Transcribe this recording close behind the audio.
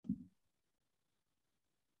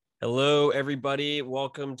Hello, everybody.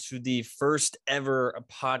 Welcome to the first ever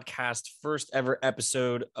podcast, first ever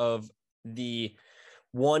episode of the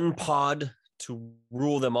One Pod to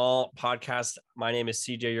Rule Them All podcast. My name is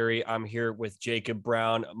CJ Uri. I'm here with Jacob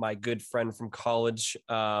Brown, my good friend from college.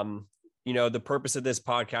 The purpose of this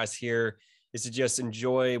podcast here is to just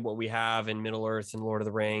enjoy what we have in Middle Earth and Lord of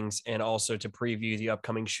the Rings, and also to preview the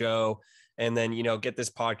upcoming show. And then, get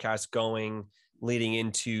this podcast going leading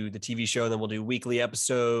into the TV show. Then we'll do weekly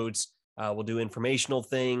episodes. We'll do informational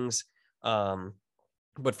things.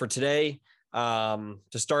 But for today, to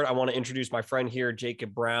start, I want to introduce my friend here,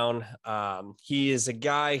 Jacob Brown. He is a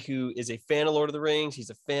guy who is a fan of Lord of the Rings. He's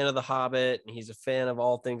a fan of The Hobbit, and he's a fan of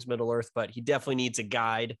all things Middle Earth, but he definitely needs a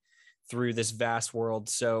guide through this vast world.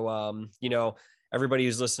 So, everybody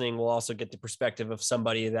who's listening will also get the perspective of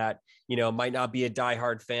somebody that, might not be a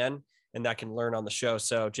diehard fan and that can learn on the show.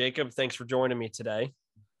 So Jacob, thanks for joining me today.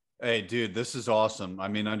 Hey, dude, this is awesome. I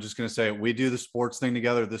mean, I'm just going to say we do the sports thing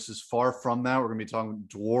together. This is far from that. We're going to be talking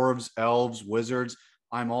dwarves, elves, wizards.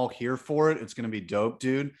 I'm all here for it. It's going to be dope,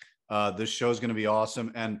 dude. This show is going to be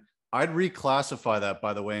awesome. And I'd reclassify that,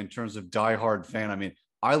 by the way, in terms of diehard fan. I mean,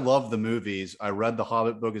 I love the movies. I read the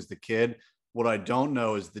Hobbit book as the kid. What I don't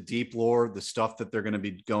know is the deep lore, the stuff that they're going to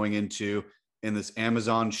be going into in this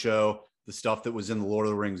Amazon show, the stuff that was in the Lord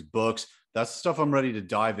of the Rings books. That's the stuff I'm ready to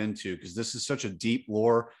dive into because this is such a deep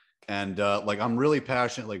lore. And I'm really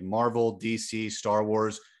passionate, like Marvel, DC, Star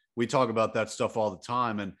Wars. We talk about that stuff all the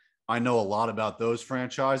time. And I know a lot about those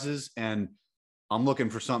franchises. And I'm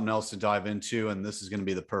looking for something else to dive into. And this is going to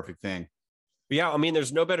be the perfect thing. Yeah, I mean,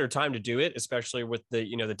 there's no better time to do it, especially with the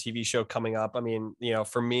the TV show coming up. I mean,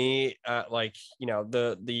 for me, the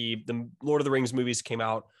Lord of the Rings movies came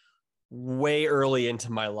out way early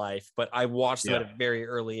into my life, but I watched them at a very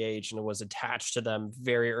early age and was attached to them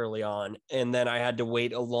very early on. And then I had to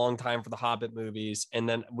wait a long time for the Hobbit movies. And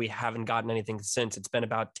then we haven't gotten anything since. It's been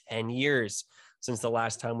about 10 years since the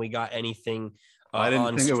last time we got anything. I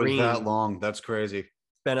didn't think stream. It was that long. That's crazy. It's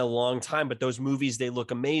been a long time, but those movies, they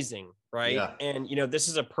look amazing. Right. Yeah. And, this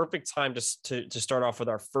is a perfect time to start off with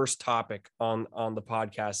our first topic on the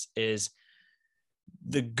podcast is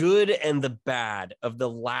the good and the bad of the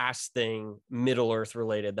last thing Middle Earth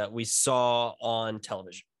related that we saw on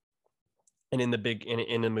television and in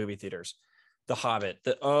the movie theaters. The Hobbit,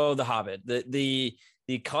 the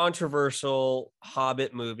controversial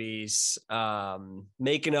Hobbit movies,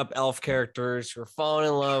 making up elf characters who are falling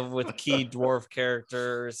in love with key dwarf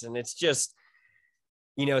characters. And it's just,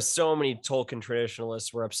 so many Tolkien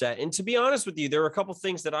traditionalists were upset. And to be honest with you, there were a couple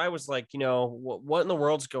things that I was like, what in the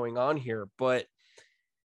world's going on here? But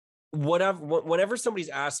whenever somebody's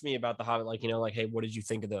asked me about the Hobbit, hey, what did you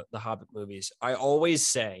think of the Hobbit movies? I always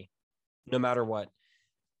say, no matter what,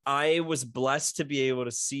 I was blessed to be able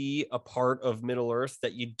to see a part of Middle Earth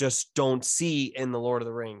that you just don't see in the Lord of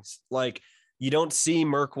the Rings. Like, you don't see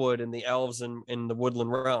Mirkwood and the elves in the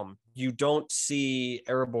Woodland Realm. You don't see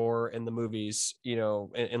Erebor in the movies, in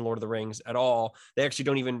Lord of the Rings at all. They actually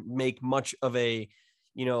don't even make much of a,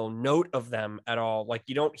 note of them at all. Like,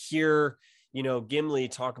 you don't hear, Gimli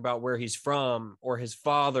talk about where he's from or his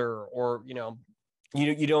father, or,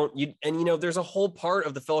 there's a whole part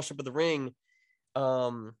of the Fellowship of the Ring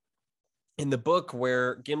in the book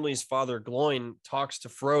where Gimli's father Gloin talks to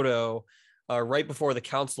Frodo right before the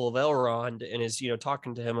Council of Elrond and is,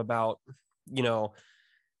 talking to him about,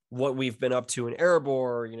 what we've been up to in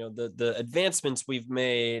Erebor, the advancements we've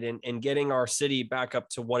made and getting our city back up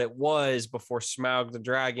to what it was before Smaug the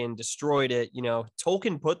dragon destroyed it.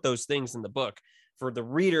 Tolkien put those things in the book for the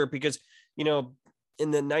reader because,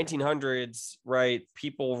 in the 1900s, right,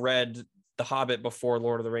 people read The Hobbit before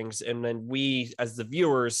Lord of the Rings, and then we as the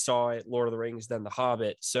viewers saw it Lord of the Rings, then The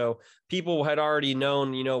Hobbit. So people had already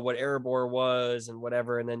known what Erebor was and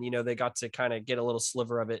whatever, and then they got to kind of get a little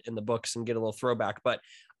sliver of it in the books and get a little throwback. But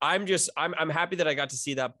I'm happy that I got to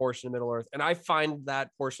see that portion of Middle Earth, and I find that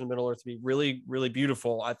portion of Middle Earth to be really, really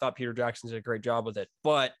beautiful. I thought Peter Jackson did a great job with it,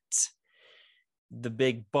 but the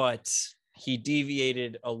big but, he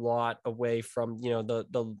deviated a lot away from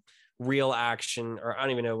the real action, or I don't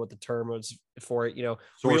even know what the term was for it, source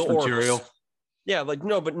real material. Orcs. Yeah,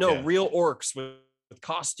 real orcs with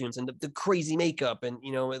costumes and the crazy makeup. And,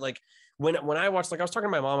 when I watched, I was talking to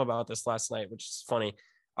my mom about this last night, which is funny.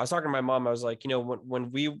 I was talking to my mom. I was like,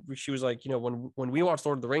 she was like, when we watched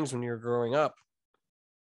Lord of the Rings when you were growing up,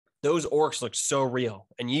 those orcs looked so real.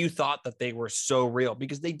 And you thought that they were so real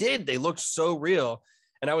because they looked so real.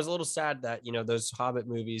 And I was a little sad that, those Hobbit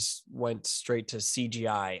movies went straight to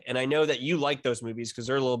CGI. And I know that you like those movies because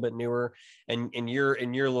they're a little bit newer and you're a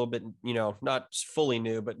little bit, not fully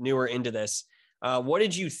new, but newer into this. What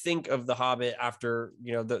did you think of The Hobbit after,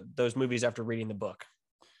 those movies after reading the book?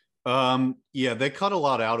 Yeah, they cut a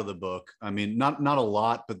lot out of the book. I mean, not a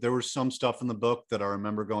lot, but there was some stuff in the book that I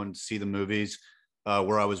remember going to see the movies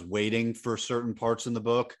where I was waiting for certain parts in the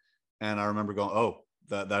book, and I remember going, "Oh,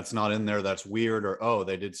 that's not in there. That's weird," or "Oh,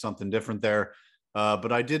 they did something different there."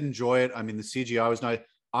 But I did enjoy it. I mean, the CGI was nice.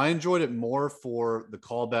 I enjoyed it more for the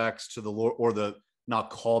callbacks to the Lord, or the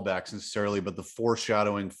not callbacks necessarily, but the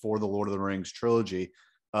foreshadowing for the Lord of the Rings trilogy.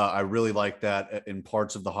 I really like that in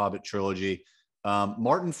parts of the Hobbit trilogy.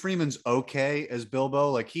 Martin Freeman's okay as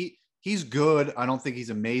Bilbo. Like he's good. I don't think he's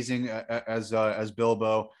amazing as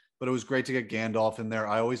Bilbo, but it was great to get Gandalf in there.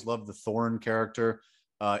 I always loved the Thorin character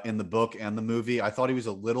in the book and the movie. I thought he was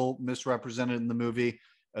a little misrepresented in the movie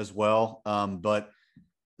as well. But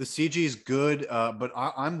the CG is good. But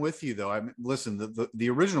I'm with you though. I mean, listen, the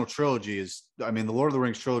original trilogy is. I mean, the Lord of the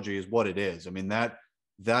Rings trilogy is what it is. I mean that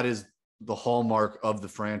is the hallmark of the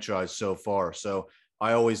franchise so far. So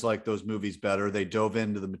I always like those movies better. They dove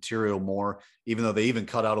into the material more, even though they even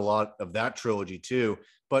cut out a lot of that trilogy too,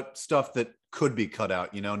 but stuff that could be cut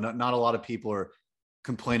out. Not a lot of people are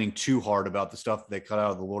complaining too hard about the stuff that they cut out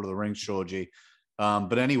of the Lord of the Rings trilogy.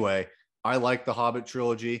 But anyway, I like the Hobbit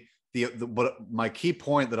trilogy. But my key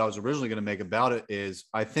point that I was originally going to make about it is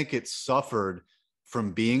I think it suffered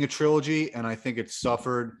from being a trilogy, and I think it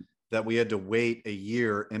suffered that we had to wait a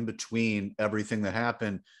year in between everything that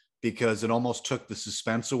happened, because it almost took the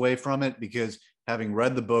suspense away from it. Because having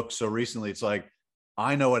read the book so recently, it's like,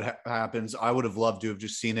 I know what happens. I would have loved to have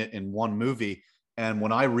just seen it in one movie. And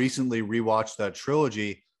when I recently rewatched that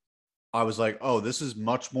trilogy, I was like, oh, this is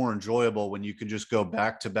much more enjoyable when you can just go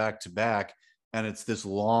back to back to back. And it's this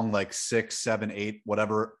long, like 6, 7, 8,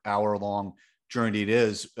 whatever hour long journey it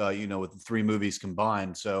is, with the 3 movies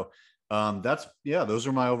combined. So those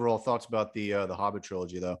are my overall thoughts about the Hobbit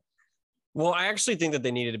trilogy though. Well, I actually think that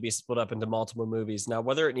they needed to be split up into multiple movies. Now,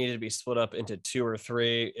 whether it needed to be split up into 2 or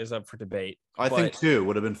 3 is up for debate. I think 2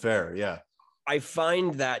 would have been fair. Yeah. I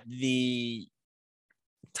find that the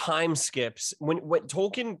time skips when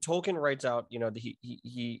Tolkien writes out,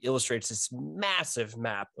 he illustrates this massive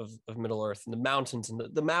map of Middle Earth and the mountains, and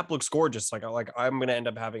the map looks gorgeous. Like I'm going to end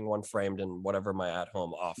up having one framed in whatever my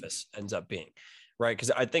at-home office ends up being, right? Because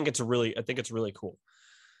I think it's really cool.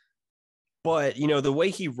 But the way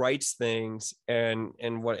he writes things and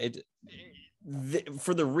what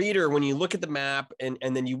for the reader, when you look at the map and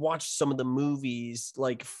then you watch some of the movies,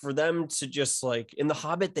 like for them to just like in The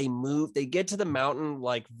Hobbit, they get to the mountain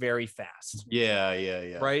like very fast.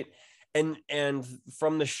 Yeah. Right. And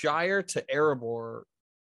from the Shire to Erebor,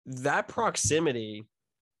 that proximity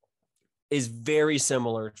is very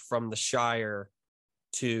similar from the Shire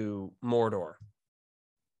to Mordor.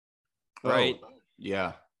 Right. Oh,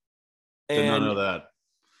 yeah. Did not know that.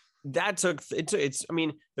 That took it's. I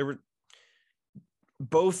mean, there were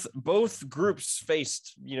both groups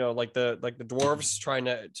faced, like the dwarves trying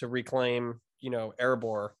to reclaim,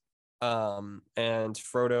 Erebor, and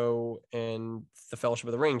Frodo and the Fellowship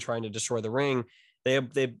of the Ring trying to destroy the ring.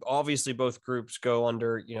 They obviously both groups go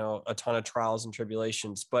under, a ton of trials and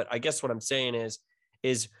tribulations. But I guess what I'm saying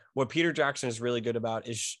is what Peter Jackson is really good about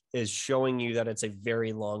is showing you that it's a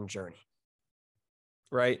very long journey.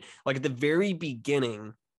 Right? Like at the very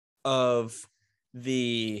beginning of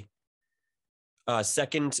the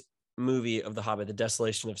second movie of The Hobbit, The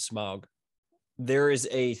Desolation of Smaug, there is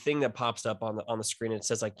a thing that pops up on the screen. It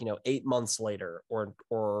says 8 months later or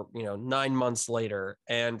 9 months later.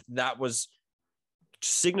 And that was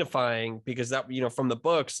signifying, because that, from the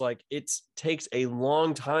books, like it takes a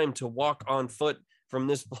long time to walk on foot from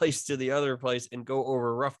this place to the other place and go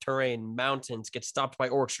over rough terrain, mountains, get stopped by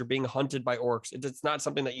orcs. You're being hunted by orcs. It's not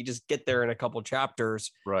something that you just get there in a couple chapters.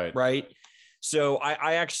 Right. So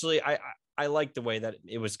I actually like the way that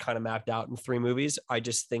it was kind of mapped out in 3 movies. I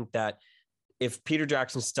just think that if Peter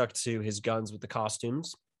Jackson stuck to his guns with the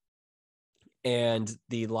costumes and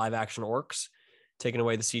the live action orcs, taking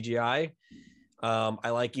away the CGI, I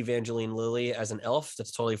like Evangeline Lilly as an elf.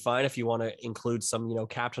 That's totally fine if you want to include some,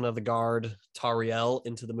 Captain of the Guard Tariel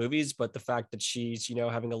into the movies. But the fact that she's,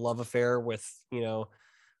 having a love affair with,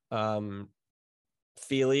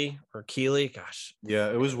 Feely or Keely, gosh. Yeah,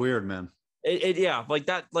 it was weird, man. Yeah, like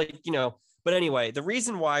that, but anyway, the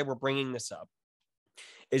reason why we're bringing this up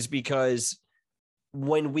is because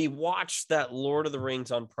when we watched that Lord of the Rings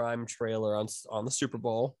on Prime trailer on the Super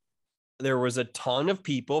Bowl, there was a ton of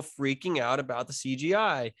people freaking out about the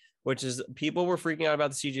CGI, which is people were freaking out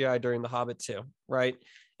about the CGI during The Hobbit too, right?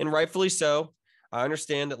 And rightfully so. I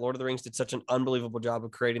understand that Lord of the Rings did such an unbelievable job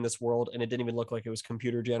of creating this world, and it didn't even look like it was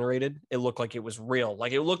computer generated. It looked like it was real.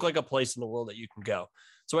 Like it looked like a place in the world that you can go.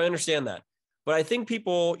 So I understand that. But I think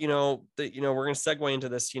people, we're going to segue into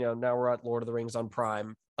this, now we're at Lord of the Rings on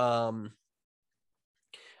Prime. I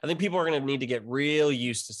think people are going to need to get real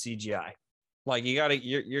used to CGI. Like you're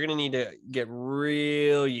going to need to get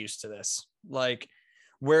real used to this. Like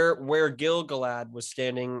where Gil-galad was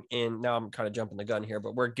standing in, now I'm kind of jumping the gun here,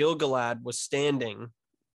 but where Gil-galad was standing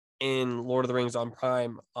in Lord of the Rings on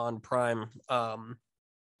Prime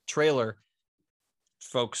trailer,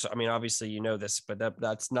 folks, I mean, obviously you know this, but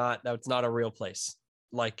that's not a real place.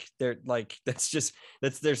 Like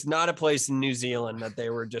there's not a place in New Zealand that they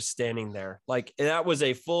were just standing there. Like that was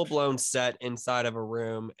a full-blown set inside of a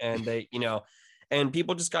room, and they, and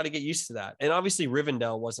people just got to get used to that. And obviously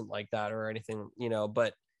Rivendell wasn't like that or anything,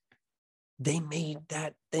 but they made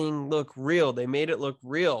that thing look real. They made it look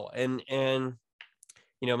real. And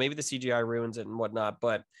maybe the CGI ruins it and whatnot.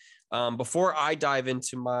 But before I dive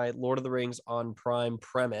into my Lord of the Rings on Prime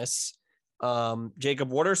premise, Jacob,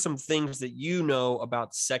 what are some things that you know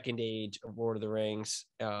about Second Age of Lord of the Rings?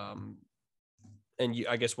 And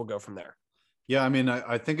I guess we'll go from there. Yeah, I mean,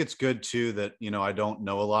 I think it's good too that, I don't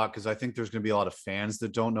know a lot, because I think there's going to be a lot of fans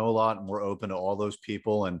that don't know a lot, and we're open to all those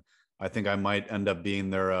people. And I think I might end up being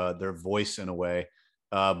their voice in a way.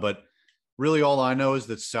 But really, all I know is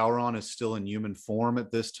that Sauron is still in human form at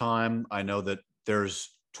this time. I know that there's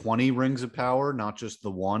 20 rings of power, not just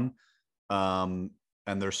the one.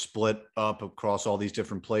 And they're split up across all these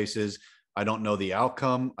different places. I don't know the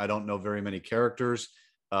outcome. I don't know very many characters.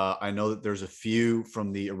 I know that there's a few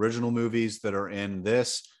from the original movies that are in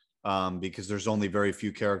this, because there's only very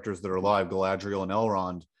few characters that are alive, Galadriel and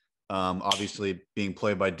Elrond, obviously being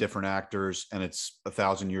played by different actors, and it's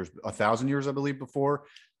 1,000 years, I believe, before.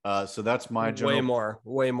 So that's my general.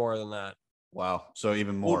 Way more than that. Wow. So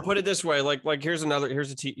even more. We'll put it this way, like here's a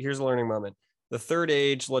learning moment. The Third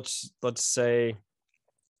Age, let's say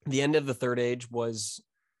the end of the Third Age was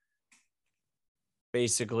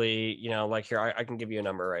basically, like here, I can give you a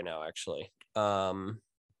number right now, actually.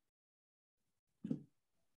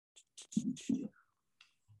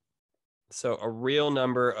 So a real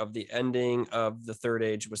number of the ending of the Third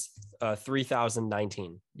Age was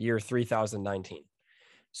 3019, year 3019.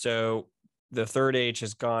 So the Third Age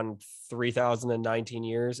has gone 3019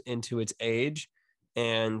 years into its age,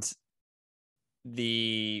 and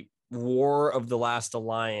the War of the Last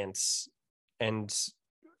Alliance and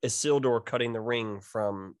Isildur cutting the ring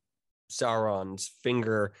from Sauron's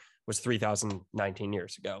finger was 3019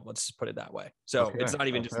 years ago. Let's just put it that way. So it's not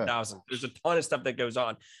even just 1,000. There's a ton of stuff that goes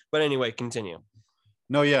on. But anyway, continue.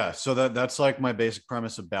 No, yeah. So that's like my basic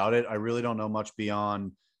premise about it. I really don't know much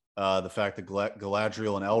beyond the fact that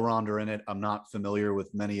Galadriel and Elrond are in it. I'm not familiar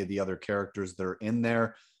with many of the other characters that are in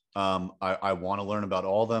there. I want to learn about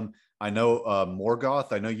all of them. I know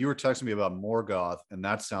Morgoth. I know you were texting me about Morgoth, and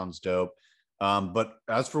that sounds dope. But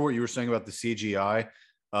as for what you were saying about the CGI,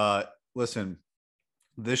 listen,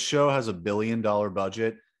 this show has $1 billion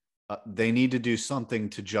budget. They need to do something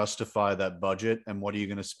to justify that budget. And what are you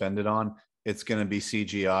going to spend it on? It's going to be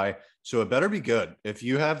CGI. So it better be good. If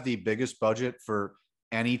you have the biggest budget for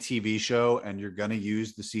any TV show and you're going to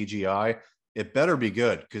use the CGI, it better be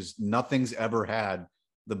good, because nothing's ever had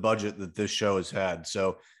the budget that this show has had.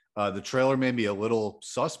 So the trailer may be a little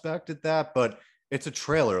suspect at that, but it's a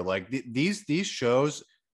trailer. Like these shows,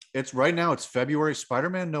 it's right now, it's February.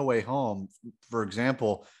 Spider-Man No Way Home, for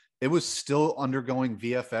example, it was still undergoing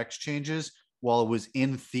VFX changes while it was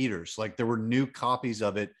in theaters. Like there were new copies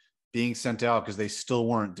of it being sent out because they still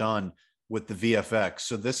weren't done with the VFX.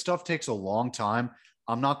 So this stuff takes a long time.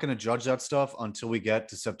 I'm not going to judge that stuff until we get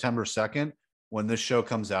to September 2nd when this show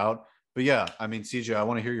comes out. But yeah, I mean, CJ, I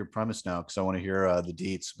want to hear your premise now, because I want to hear the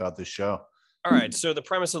deets about this show. All right. So the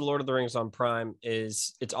premise of the Lord of the Rings on Prime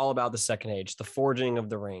is it's all about the Second Age, the forging of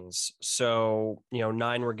the rings. So,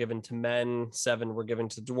 9 were given to men, 7 were given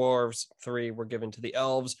to dwarves, 3 were given to the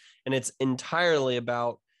elves. And it's entirely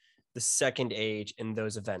about the Second Age in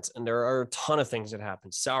those events. And there are a ton of things that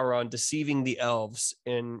happen. Sauron deceiving the elves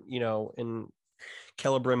in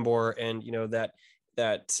Celebrimbor, and,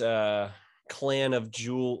 that clan of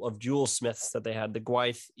jewel smiths that they had, the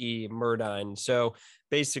Gwaith y Myrddin. So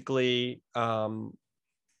basically,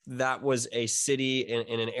 that was a city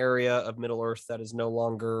in an area of Middle Earth that is no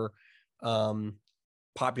longer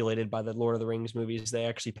populated by the Lord of the Rings movies. They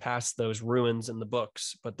actually passed those ruins in the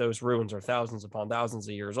books, but those ruins are thousands upon thousands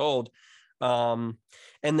of years old. And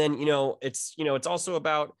then, it's also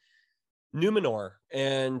about Numenor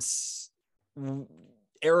and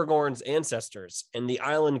Aragorn's ancestors and the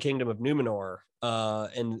island kingdom of Numenor,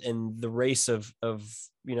 and the race of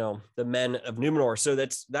the men of Numenor. So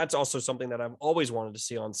that's also something that I've always wanted to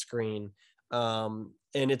see on screen.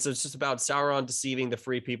 and it's just about Sauron deceiving the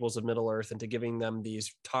free peoples of Middle Earth into giving them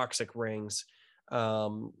these toxic rings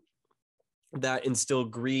that instill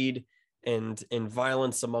greed and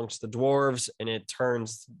violence amongst the dwarves, and it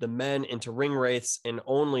turns the men into ring wraiths, and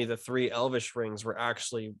only the 3 elvish rings were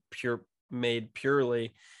actually made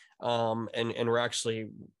purely and were actually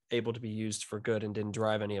able to be used for good and didn't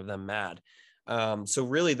drive any of them mad. So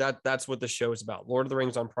really that's what the show is about. Lord of the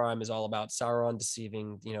Rings on Prime is all about Sauron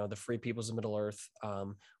deceiving, the free peoples of Middle Earth.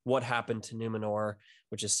 What happened to Numenor,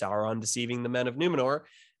 which is Sauron deceiving the men of Numenor,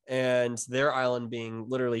 and their island being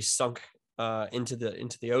literally sunk into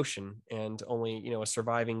the ocean, and only a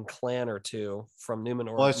surviving clan or 2 from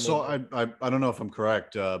Numenor. Well, I don't know if I'm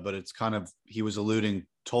correct, but it's kind of, he was alluding,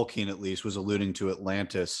 Tolkien at least was alluding to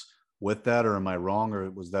Atlantis with that, or am I wrong, or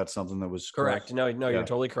was that something that was correct? No, yeah. You're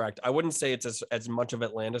totally correct. I wouldn't say it's as much of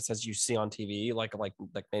Atlantis as you see on TV, like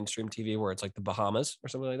mainstream TV, where it's like the Bahamas or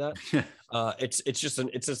something like that. It's just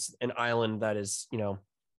an island that is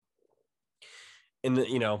in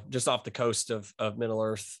the just off the coast of Middle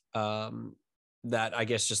Earth, that I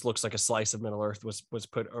guess just looks like a slice of Middle Earth was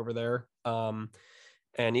put over there, and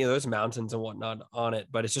there's mountains and whatnot on it,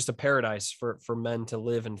 but it's just a paradise for men to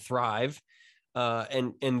live and thrive,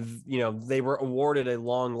 and they were awarded a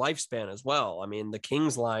long lifespan as well. I mean, the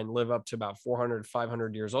King's line live up to about 400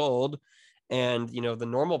 500 years old, and the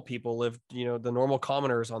normal people live, the normal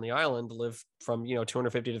commoners on the island live from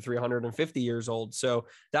 250 to 350 years old. So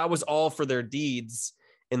that was all for their deeds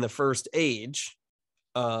in the First Age,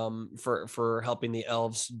 for helping the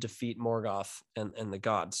elves defeat Morgoth and the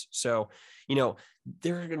gods. So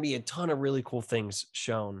there are going to be a ton of really cool things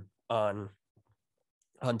shown on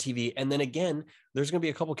TV. And then again, there's going to be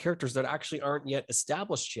a couple characters that actually aren't yet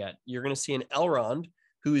established yet. You're going to see an Elrond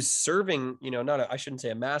who is serving, I shouldn't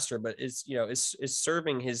say a master, but is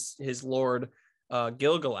serving his lord,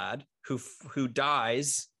 Gilgalad, who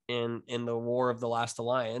dies in the War of the Last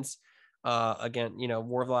Alliance, again,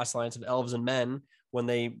 War of the Last Alliance of elves and men when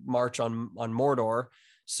they march on Mordor.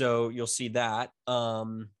 So you'll see that.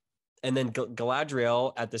 And then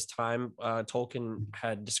Galadriel at this time, Tolkien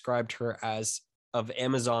had described her as of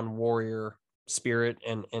Amazon warrior spirit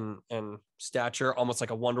and stature, almost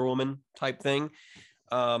like a Wonder Woman type thing.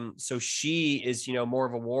 So she is, more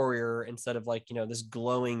of a warrior instead of this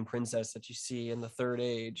glowing princess that you see in the Third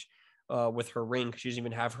Age, with her ring. She doesn't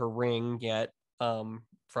even have her ring yet,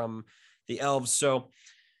 from the elves. So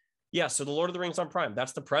yeah, so the Lord of the Rings on Prime,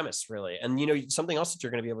 that's the premise really. And something else that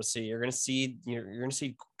you're going to be able to see, you're going to see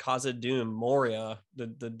Khazad-dûm, Moria, the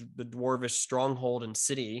dwarvish stronghold and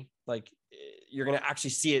city. Like, you're going to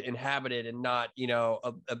actually see it inhabited and not,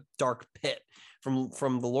 a dark pit.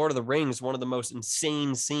 From the Lord of the Rings, one of the most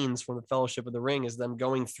insane scenes from the Fellowship of the Ring is them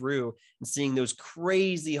going through and seeing those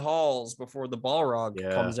crazy halls before the Balrog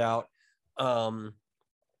comes out.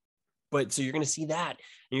 But so you're going to see that,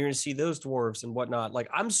 and you're going to see those dwarves and whatnot. Like,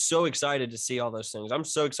 I'm so excited to see all those things. I'm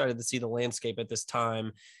so excited to see the landscape at this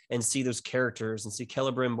time and see those characters and see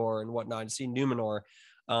Celebrimbor and whatnot, and see Numenor.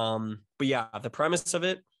 But yeah, the premise of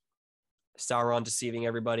it, Sauron deceiving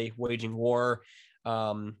everybody, waging war,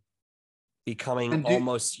 becoming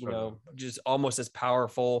almost, just almost as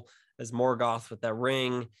powerful as Morgoth with that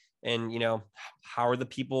ring. And, how are the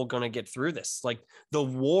people going to get through this? Like, the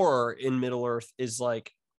war in Middle Earth is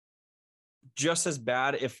like just as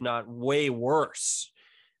bad, if not way worse,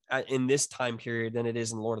 in this time period than it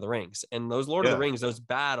is in Lord of the Rings. And those Lord of the Rings, those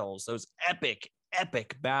battles, those epic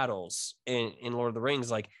battles in Lord of the Rings,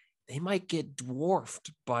 like, they might get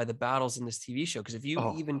dwarfed by the battles in this TV show. Because if you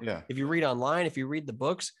if you read online, if you read the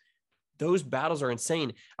books, those battles are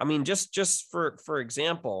insane. I mean, just for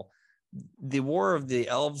example, the War of the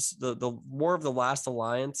Elves, the War of the Last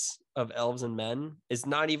Alliance of elves and men is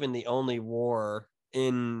not even the only war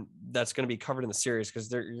that's going to be covered in the series, because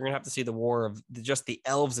you're going to have to see the war of just the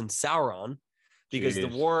elves and Sauron, because the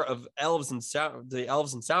war of elves and the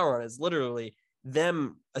elves and Sauron is literally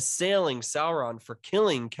them assailing Sauron for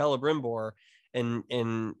killing Celebrimbor, and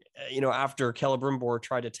after Celebrimbor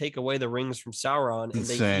tried to take away the rings from Sauron, and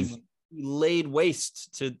he laid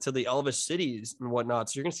waste to the elvish cities and whatnot.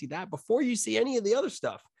 So you're going to see that before you see any of the other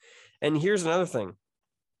stuff. And here's another thing,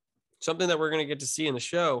 something that we're going to get to see in the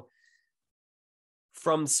show.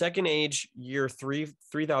 From Second Age year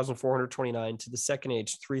 3,429 to the Second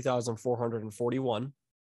Age 3,441,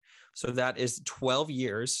 so that is 12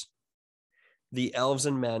 years, the elves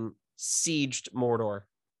and men sieged Mordor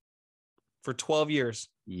for 12 years.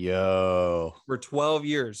 For 12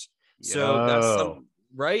 years. So that's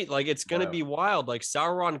right? Like, it's going to be wild. Like,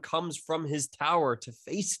 Sauron comes from his tower to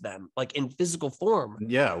face them, like, in physical form.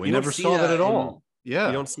 Yeah, we never saw that at all. You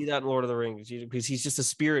don't see that in Lord of the Rings, because he's just a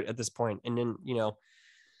spirit at this point. And then,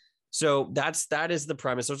 So that is the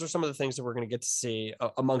premise. Those are some of the things that we're going to get to see,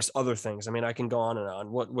 amongst other things. I mean, I can go on and on,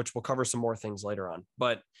 which we'll cover some more things later on.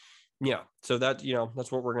 But yeah, so that,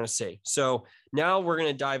 that's what we're going to see. So now we're going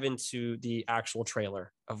to dive into the actual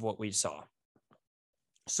trailer of what we saw.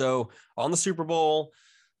 So on the Super Bowl,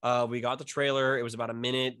 we got the trailer. It was about a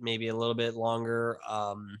minute, maybe a little bit longer,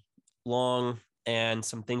 long, and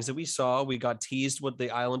some things that we saw. We got teased what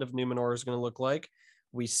the island of Numenor is going to look like.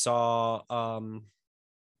 We saw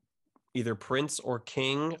either Prince or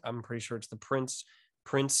King. I'm pretty sure it's the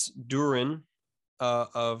Prince Durin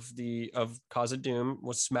of Khazad-dûm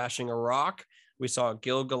was smashing a rock. We saw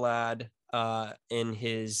Gil-galad in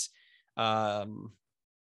his in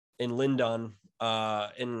Lindon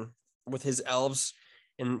with his elves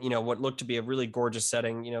in what looked to be a really gorgeous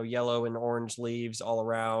setting, yellow and orange leaves all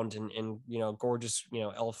around, and gorgeous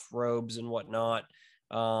elf robes and whatnot.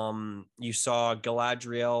 You saw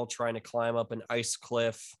Galadriel trying to climb up an ice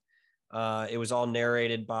cliff. It was all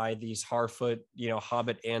narrated by these Harfoot,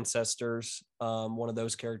 Hobbit ancestors, one of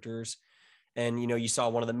those characters. And, you saw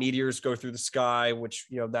one of the meteors go through the sky, which,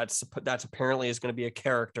 that's apparently is going to be a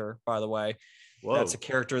character, by the way. Whoa. That's a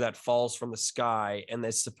character that falls from the sky, and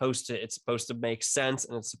it's supposed to make sense.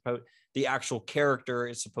 And the actual character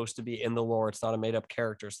is supposed to be in the lore. It's not a made up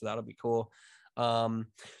character. So that'll be cool.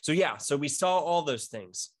 So we saw all those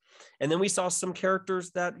things. And then we saw some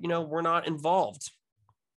characters that, were not involved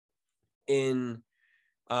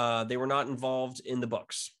they were not involved in the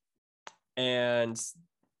books, and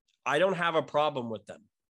I don't have a problem with them.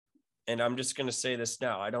 And I'm just going to say this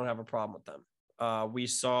now. I don't have a problem with them. We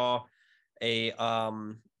saw a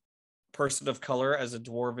person of color as a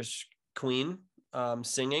dwarvish queen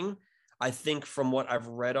singing. I think from what I've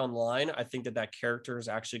read online, I think that character is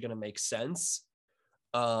actually going to make sense.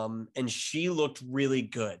 And she looked really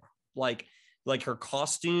good. Like her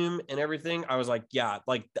costume and everything, I was like, yeah,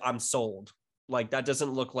 like I'm sold. Like that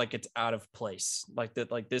doesn't look like it's out of place. Like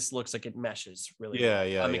that, like this looks like it meshes really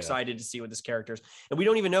well. I'm excited to see what this character is. And we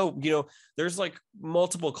don't even know, there's like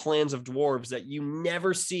multiple clans of dwarves that you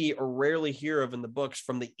never see or rarely hear of in the books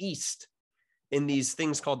from the east, in these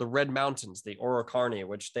things called the Red Mountains, the Orocarni,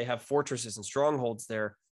 which they have fortresses and strongholds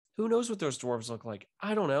there. Who knows what those dwarves look like?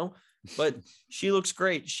 I don't know. But she looks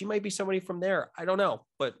great. She might be somebody from there. I don't know,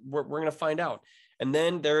 but we're going to find out. And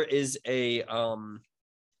then there is a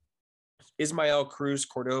Ismael Cruz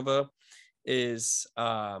Cordova is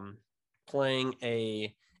playing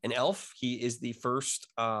an elf. He is the first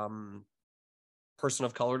person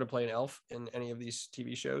of color to play an elf in any of these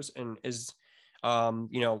TV shows, and is I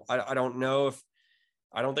don't know if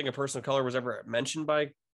I don't think a person of color was ever mentioned by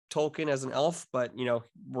Tolkien as an elf, but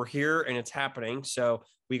we're here and it's happening. So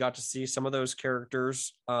we got to see some of those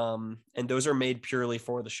characters, and those are made purely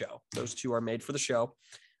for the show. Those two are made for the show.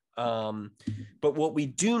 But what we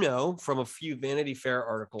do know from a few Vanity Fair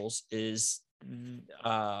articles is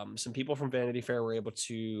some people from Vanity Fair were able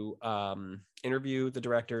to interview the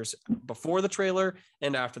directors before the trailer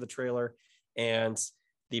and after the trailer. And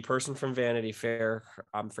the person from Vanity Fair,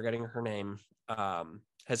 I'm forgetting her name,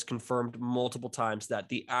 has confirmed multiple times that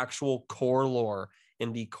the actual core lore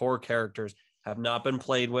and the core characters have not been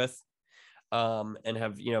played with, and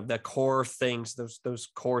have, the core things, those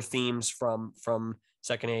core themes from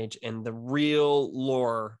Second Age and the real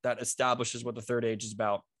lore that establishes what the Third Age is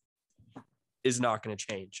about is not going to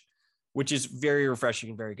change, which is very refreshing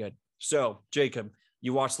and very good. So, Jacob,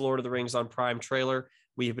 you watched the Lord of the Rings on Prime trailer.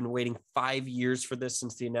 We have been waiting 5 years for this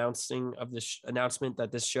since the announcement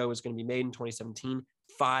that this show is going to be made in 2017.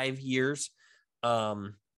 5 years.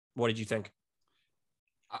 What did you think?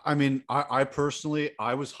 I mean, I personally,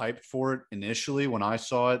 I was hyped for it initially when I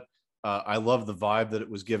saw it. I love the vibe that it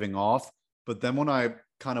was giving off. But then when I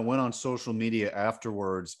kind of went on social media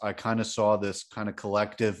afterwards, I kind of saw this kind of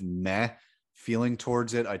collective meh feeling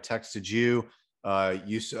towards it. I texted you.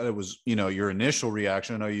 You said it was, your initial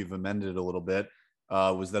reaction, I know you've amended it a little bit,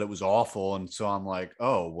 was that it was awful. And so I'm like,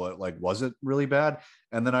 oh, what, like, was it really bad?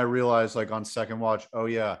 And then I realized, like, on second watch, oh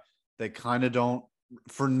yeah, they kind of don't,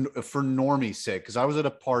 for normie's sake, because I was at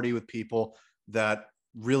a party with people that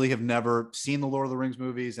really have never seen the Lord of the Rings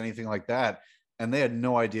movies, anything like that, and they had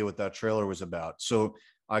no idea what that trailer was about. So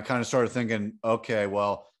I kind of started thinking, okay,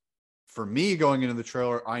 well, for me going into the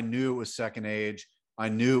trailer, I knew it was Second Age. I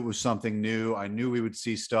knew it was something new. I knew we would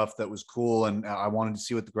see stuff that was cool, and I wanted to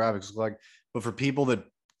see what the graphics look like. But for people that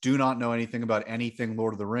do not know anything about anything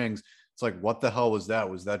Lord of the Rings, it's like, what the hell was that?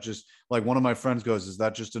 Was that just, like, one of my friends goes, is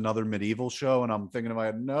that just another medieval show? And I'm thinking in my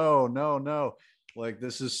head, no. Like,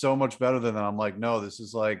 this is so much better than that. I'm like, no, this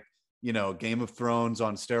is like, Game of Thrones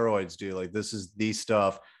on steroids, dude. Like, this is the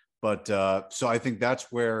stuff. But so I think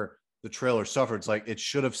that's where the trailer suffered. It's like it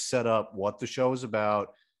should have set up what the show was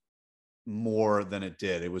about more than it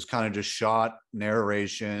did. It was kind of just shot,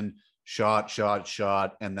 narration,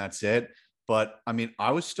 shot, and that's it. But I mean,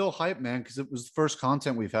 I was still hyped, man, because it was the first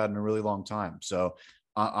content we've had in a really long time. So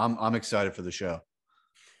I'm excited for the show.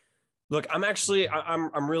 Look,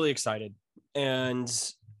 I'm really excited.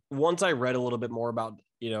 And once I read a little bit more about,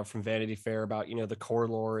 from Vanity Fair about, the core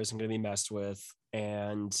lore isn't going to be messed with,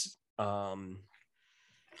 and a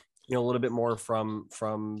little bit more from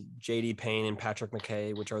JD Payne and Patrick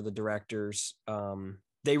McKay, which are the directors.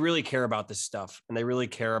 They really care about this stuff, and they really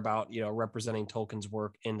care about, representing Tolkien's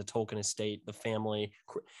work in the Tolkien estate, the family.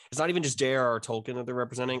 It's not even just J.R.R. Tolkien that they're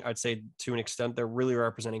representing. I'd say to an extent, they're really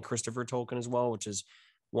representing Christopher Tolkien as well, which is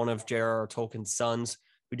one of J.R.R. Tolkien's sons,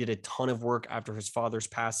 who did a ton of work after his father's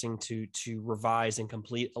passing to revise and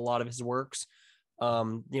complete a lot of his works.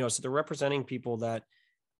 So they're representing people that,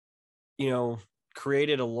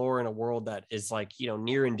 created a lore in a world that is like,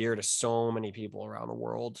 near and dear to so many people around the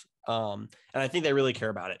world. And I think they really care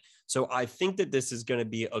about it. So I think that this is going to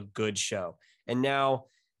be a good show. And now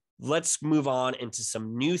let's move on into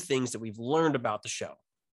some new things that we've learned about the show.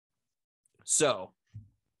 So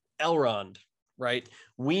Elrond, right?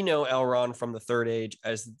 We know Elrond from the Third Age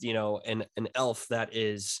as, an elf that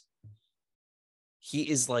is,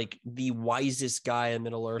 he is like the wisest guy in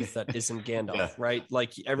Middle Earth that isn't Gandalf, right?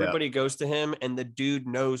 Like everybody goes to him and the dude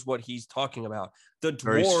knows what he's talking about. The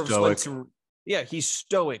dwarves went to, he's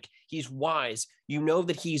stoic. He's wise. You know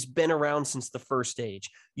that he's been around since the First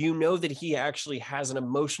Age. You know that he actually has an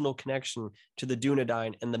emotional connection to the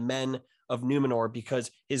Dunedain and the men of Numenor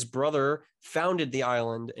because his brother founded the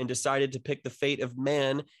island and decided to pick the fate of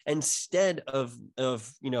man instead of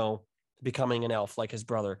becoming an elf like his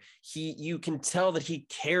brother. You can tell that he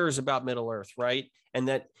cares about Middle Earth, right? And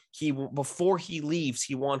that before he leaves,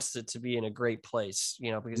 he wants it to be in a great place,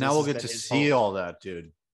 because now we'll get to see all that,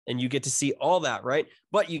 dude. And you get to see all that, right?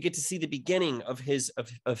 But you get to see the beginning of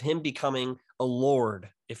him becoming a lord,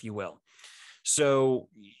 if you will. So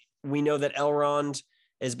we know that Elrond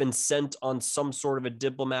has been sent on some sort of a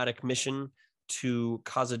diplomatic mission to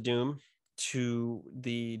Khazad-dûm, to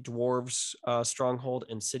the dwarves' stronghold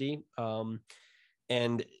and city.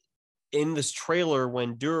 And in this trailer,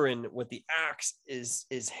 when Durin with the axe is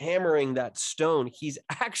hammering that stone, he's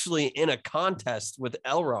actually in a contest with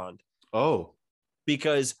Elrond. Oh.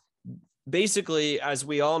 Because basically, as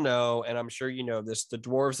we all know, and I'm sure you know this, the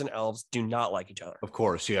dwarves and elves do not like each other. Of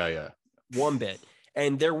course, yeah. One bit.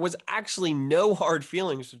 And there was actually no hard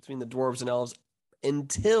feelings between the dwarves and elves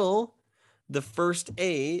until the First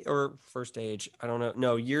Age, I don't know.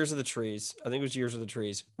 No, Years of the Trees. I think it was Years of the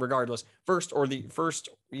Trees. Regardless, First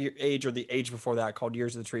Age or the age before that, called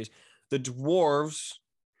Years of the Trees. The dwarves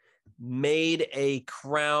made a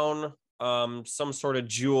crown, some sort of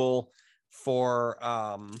jewel for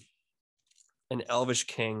an elvish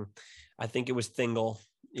king. I think it was Thingol.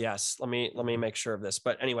 Yes, let me make sure of this.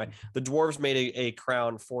 But anyway, the dwarves made a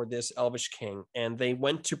crown for this elvish king, and they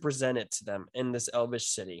went to present it to them in this elvish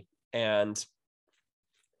city. And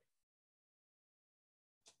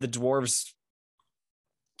the dwarves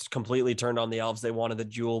completely turned on the elves. They wanted the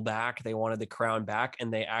jewel back. They wanted the crown back,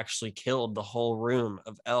 and they actually killed the whole room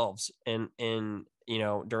of elves during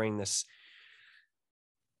this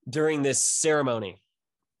ceremony.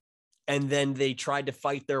 And then they tried to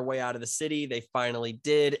fight their way out of the city. They finally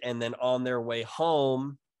did. And then on their way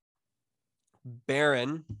home,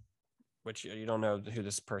 Baron, which you don't know who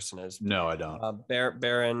this person is. No, I don't.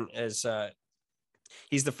 Baron is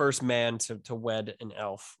he's the first man to wed an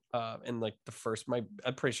elf. And like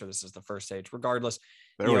I'm pretty sure this is the First Age. Regardless,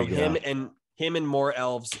 him and more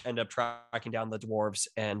elves end up tracking down the dwarves,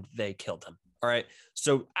 and they killed them. All right.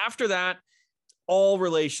 So after that, all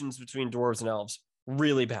relations between dwarves and elves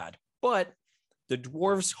really bad. But the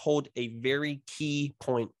dwarves hold a very key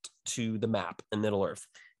point to the map in Middle Earth.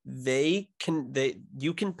 You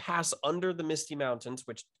can pass under the Misty Mountains,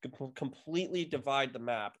 which completely divide the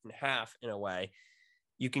map in half in a way.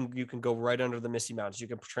 You can go right under the Misty Mountains. You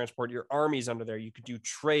can transport your armies under there. You can do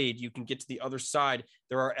trade. You can get to the other side.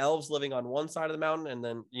 There are elves living on one side of the mountain, and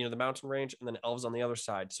then the mountain range, and then elves on the other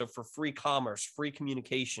side. So for free commerce, free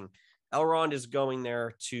communication, Elrond is going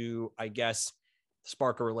there to, I guess,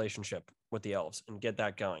 spark a relationship with the elves and get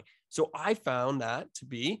that going. So I found that to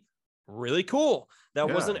be really cool.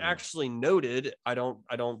 That wasn't actually noted. I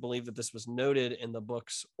don't believe that this was noted in the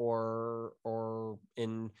books or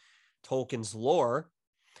in Tolkien's lore.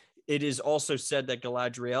 It is also said that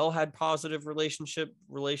Galadriel had positive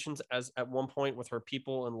relations as at one point with her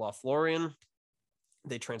people in Lothlorien.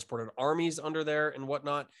 They transported armies under there and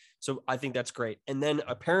whatnot. So I think that's great. And then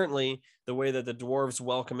apparently the way that the dwarves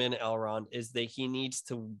welcome in Elrond is that he needs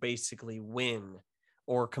to basically win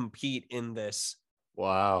or compete in this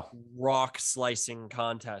Wow. rock slicing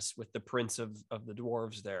contest with the prince of the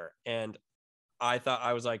dwarves there. And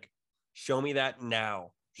I was like, show me that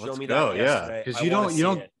now. Show Let's me go. that Yeah. yesterday. Because I want to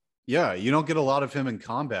see it. yeah, you don't get a lot of him in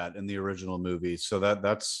combat in the original movie. So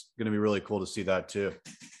that's going to be really cool to see that too.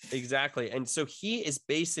 Exactly. And so he is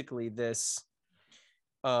basically this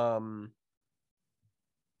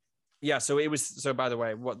yeah, so it was, so by the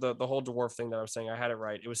way, what the whole dwarf thing that I was saying, I had it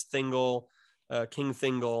right. It was Thingol, King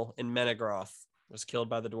Thingol in Menegroth was killed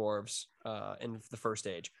by the dwarves in the first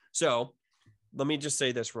age. So let me just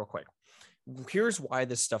say this real quick. Here's why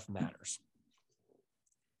this stuff matters.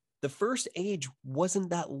 The first age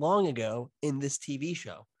wasn't that long ago in this TV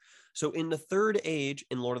show. So in the third age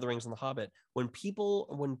in Lord of the Rings and the Hobbit, when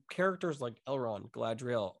characters like Elrond,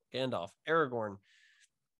 Galadriel, Gandalf, Aragorn,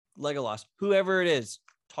 Legolas, whoever it is,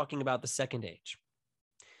 talking about the second age,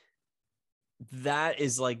 that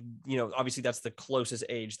is like, obviously that's the closest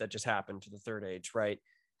age that just happened to the third age, right?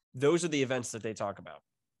 Those are the events that they talk about.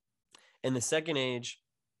 In the second age,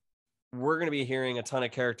 we're going to be hearing a ton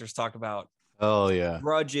of characters talk about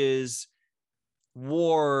grudges,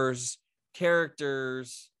 wars,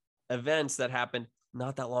 characters, events that happened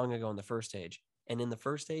not that long ago in the first age. And in the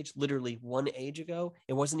first age, literally one age ago,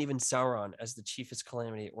 it wasn't even Sauron as the chiefest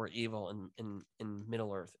calamity or evil in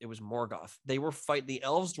Middle Earth. It was Morgoth. They were the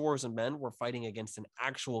elves, dwarves, and men were fighting against an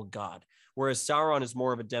actual god, whereas Sauron is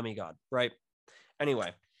more of a demigod, right?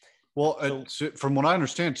 Anyway. Well, so from what I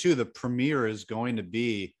understand too, the premiere is going to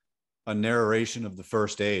be a narration of the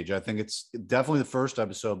first age. I think it's definitely the first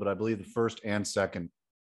episode, but I believe the first and second.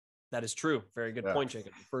 That is true. Very good point,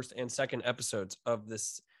 Jacob. The first and second episodes of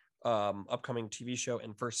this upcoming TV show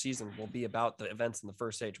and first season will be about the events in the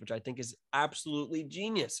first age, which I think is absolutely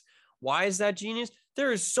genius. Why is that genius?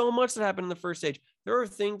 There is so much that happened in the first age. There are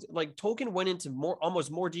things like Tolkien went into almost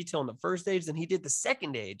more detail in the first age than he did the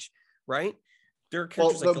second age, right? There are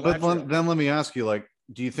characters like but then let me ask you, like,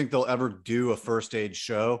 do you think they'll ever do a first age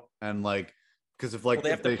show? And like, because if they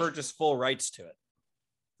have to purchase full rights to it.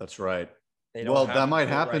 That's right. Well, that might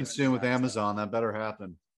happen soon with Amazon. That better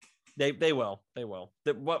happen. They will.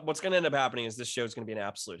 What's going to end up happening is this show is going to be an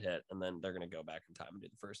absolute hit, and then they're going to go back in time and do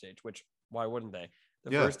the first age. Which, why wouldn't they?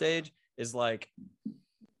 The first age is like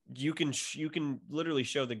you can literally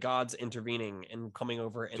show the gods intervening and coming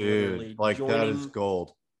over and literally like joining, that is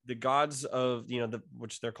gold. The gods of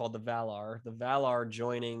which they're called the Valar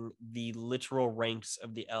joining the literal ranks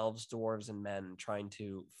of the elves, dwarves, and men trying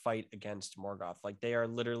to fight against Morgoth. Like they are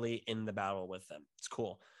literally in the battle with them. It's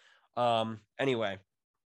cool. Anyway.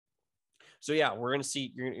 So yeah, we're gonna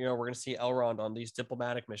see Elrond on these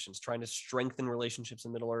diplomatic missions, trying to strengthen relationships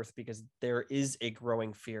in Middle Earth, because there is a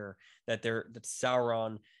growing fear that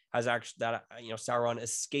Sauron has Sauron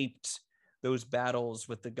escaped those battles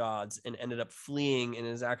with the gods and ended up fleeing and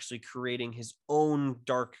is actually creating his own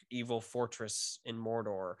dark evil fortress in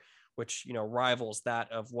Mordor, which rivals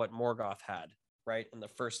that of what Morgoth had, right, in the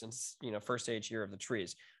first age Year of the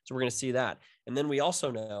Trees. So we're gonna see that, and then we also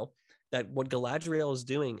know that what Galadriel is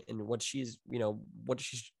doing and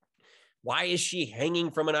why is she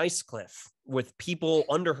hanging from an ice cliff with people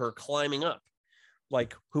under her climbing up?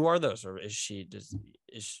 Like, who are those? Or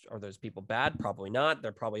are those people bad? Probably not.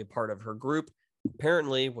 They're probably a part of her group.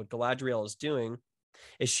 Apparently, what Galadriel is doing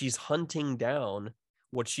is she's hunting down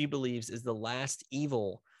what she believes is the last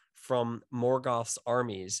evil from Morgoth's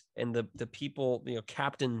armies and the people,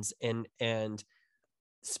 captains and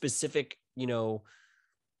specific,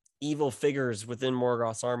 evil figures within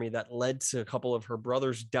Morgoth's army that led to a couple of her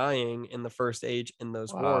brothers dying in the first age in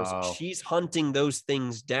those wars. She's hunting those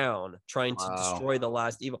things down, trying to destroy the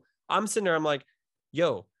last evil. I'm sitting there, I'm like,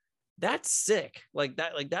 yo, that's sick. Like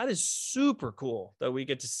that is super cool that we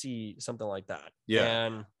get to see something like that. Yeah.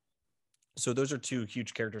 And so those are two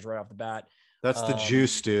huge characters right off the bat. That's the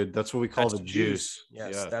juice, dude. That's what we call the juice.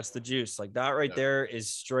 Yes, that's the juice. Like that right there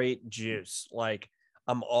is straight juice. Like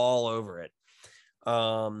I'm all over it.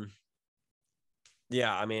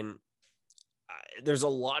 Yeah, I mean, there's a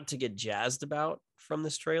lot to get jazzed about from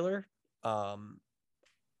this trailer. I'm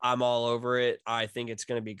all over it. I think it's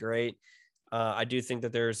going to be great. I do think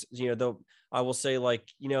that there's, though I will say, like,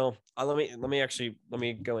 let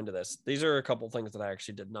me go into this. These are a couple things that I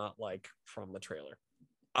actually did not like from the trailer.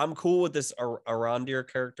 I'm cool with this Arondir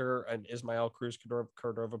character and Ismael Cruz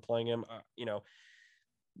Cordova playing him.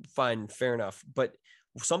 Fine, fair enough. But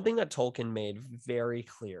something that Tolkien made very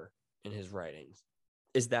clear in his writings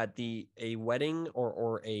is that a wedding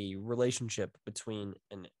or a relationship between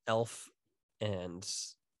an elf and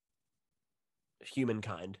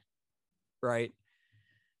humankind, right,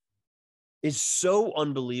 is so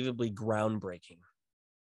unbelievably groundbreaking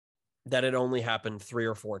that it only happened 3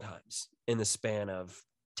 or 4 times in the span of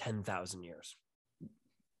 10,000 years.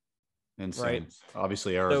 Insane. Right.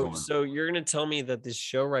 Obviously, Aragorn. So you're going to tell me that this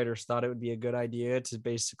show writers thought it would be a good idea to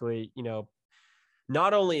basically,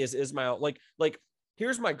 not only is Ismail like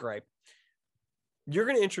here's my gripe. You're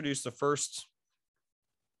going to introduce the first,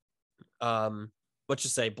 let's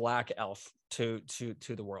just say black elf to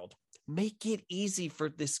the world. Make it easy for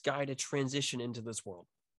this guy to transition into this world.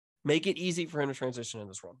 Make it easy for him to transition in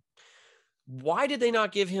this world. Why did they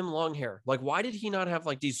not give him long hair? Like, why did he not have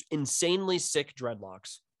like these insanely sick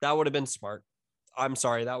dreadlocks? That would have been smart. I'm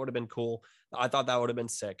sorry. That would have been cool. I thought that would have been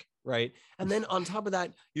sick. Right. And then on top of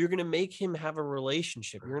that, you're going to make him have a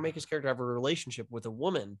relationship. You're going to make his character have a relationship with a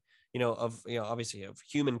woman, obviously of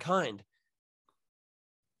humankind.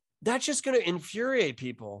 That's just going to infuriate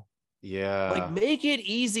people. Yeah. Like, make it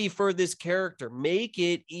easy for this character. Make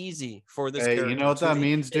it easy for this character. You know what that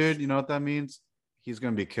means, dude? You know what that means? He's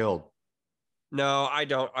going to be killed. No, I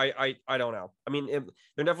don't. I don't know. I mean,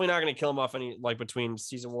 they're definitely not going to kill him off any like between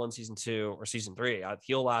season 1, season 2, or season 3.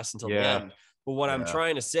 He'll last until the end. But what I'm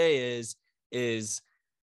trying to say is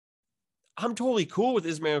I'm totally cool with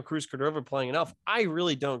Ismael Cruz Cordova playing an elf. I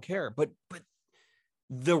really don't care. But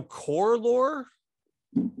the core lore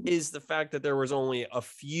is the fact that there was only a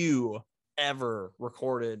few ever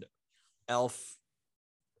recorded elf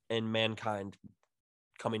and mankind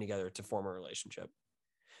coming together to form a relationship.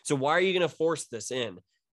 So why are you going to force this in?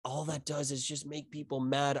 All that does is just make people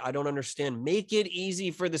mad. I don't understand. Make it easy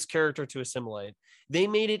for this character to assimilate. They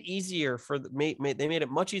made it easier they made it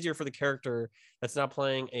much easier for the character that's not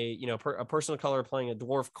playing a person of color playing a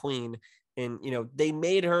dwarf queen, and they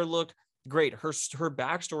made her look great. Her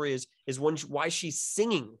backstory is why she's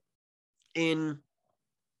singing in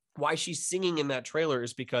that trailer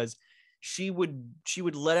is because she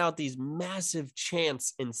would let out these massive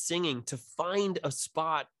chants in singing to find a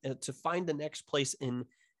spot, to find the next place in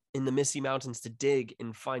the Misty Mountains to dig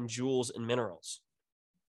and find jewels and minerals.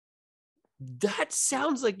 That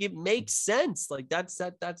sounds like it makes sense. Like that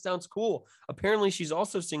sounds cool. Apparently she's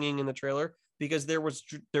also singing in the trailer because there was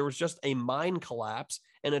just a mine collapse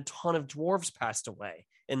and a ton of dwarves passed away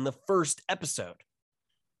in the first episode.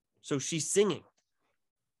 So she's singing.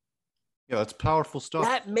 Yeah, that's powerful stuff.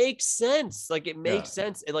 That makes sense. Like it makes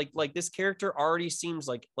sense. Like this character already seems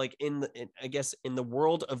like in the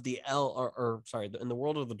world of the in the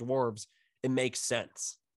world of the dwarves, it makes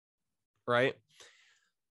sense, right?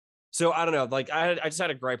 So I don't know. Like I just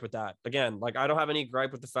had a gripe with that. Again, like I don't have any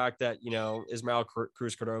gripe with the fact that Ismael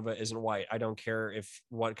Cruz Cordova isn't white. I don't care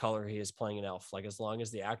what color he is playing an elf. Like as long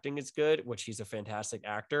as the acting is good, which he's a fantastic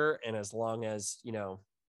actor, and as long as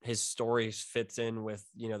his story fits in with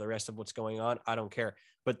the rest of what's going on, I don't care.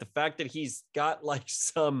 But the fact that he's got like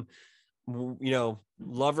some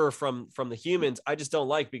lover from the humans, I just don't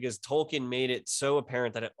like, because Tolkien made it so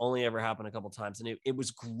apparent that it only ever happened a couple of times, and it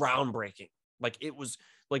was groundbreaking. Like it was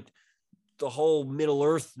like the whole Middle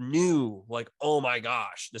Earth knew, like, oh my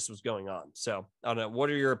gosh, this was going on. So I don't know.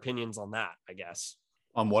 What are your opinions on that? I guess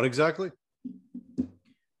on what exactly?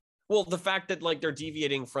 Well, the fact that like they're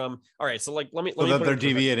deviating from, all right. So like, let me they're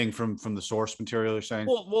deviating from the source material. You're saying?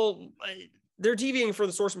 Well, they're deviating from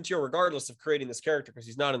the source material regardless of creating this character, because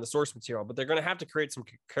he's not in the source material. But they're going to have to create some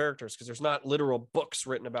characters because there's not literal books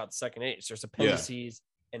written about the Second Age. There's appendices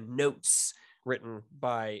and notes written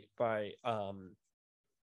by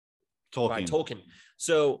Tolkien.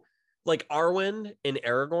 So like Arwen and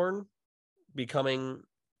Aragorn becoming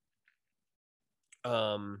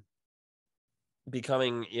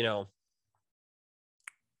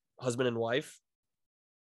husband and wife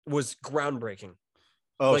was groundbreaking.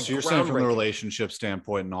 Oh, like, so you're saying from the relationship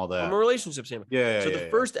standpoint and all that. From a relationship standpoint. Yeah. So the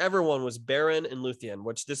first ever one was Beren and Luthien,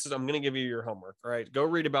 which I'm going to give you your homework. All right. Go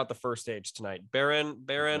read about the First Age tonight.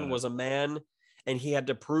 Beren was a man, and he had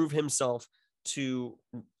to prove himself to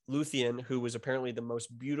Luthien, who was apparently the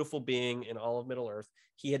most beautiful being in all of Middle Earth.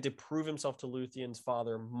 He had to prove himself to Luthien's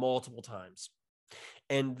father multiple times.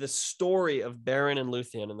 And the story of Beren and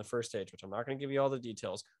Luthien in the First Age, which I'm not going to give you all the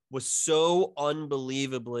details, was so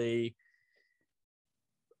unbelievably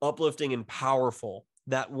uplifting and powerful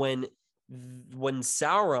that when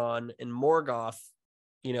Sauron and Morgoth,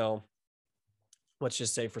 let's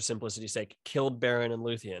just say for simplicity's sake, killed Beren and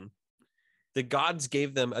Luthien, the gods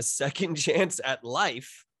gave them a second chance at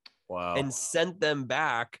life. Wow. And sent them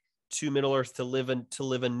back to Middle Earth to live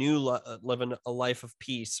a life of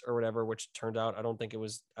peace or whatever, which turned out, I don't think it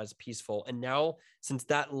was as peaceful. And now, since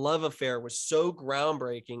that love affair was so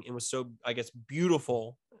groundbreaking and was so, I guess,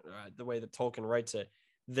 beautiful the way that Tolkien writes it,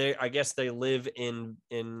 I guess they live in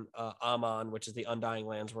Aman, which is the Undying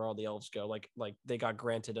Lands where all the elves go. Like they got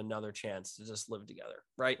granted another chance to just live together,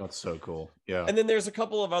 right? That's so cool. Yeah. And then there's a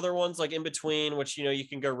couple of other ones like in between, which you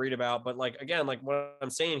can go read about. But like again, like what I'm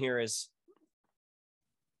saying here is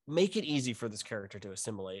make it easy for this character to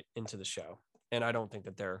assimilate into the show, and I don't think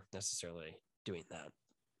that they're necessarily doing that.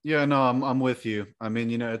 Yeah, no, I'm with you. I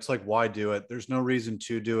mean, it's like, why do it? There's no reason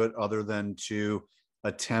to do it other than to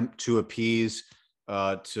attempt to appease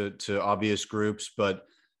to obvious groups. But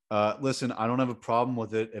listen, I don't have a problem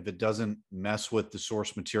with it if it doesn't mess with the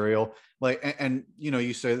source material. Like, and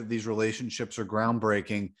you say that these relationships are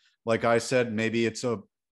groundbreaking. Like I said, maybe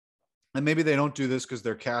and maybe they don't do this because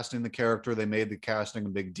they're casting the character. They made the casting a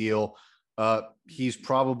big deal. He's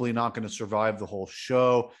probably not going to survive the whole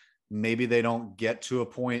show. Maybe they don't get to a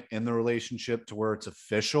point in the relationship to where it's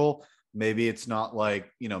official. Maybe it's not like,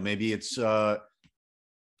 maybe it's,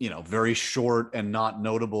 very short and not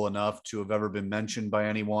notable enough to have ever been mentioned by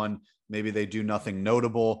anyone. Maybe they do nothing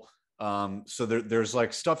notable. So there's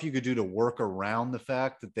like stuff you could do to work around the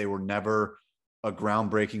fact that they were never a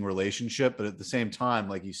groundbreaking relationship. But at the same time,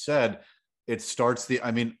 like you said, it starts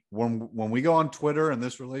when we go on Twitter and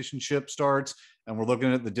this relationship starts and we're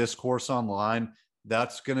looking at the discourse online,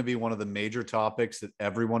 that's going to be one of the major topics that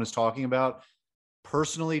everyone is talking about.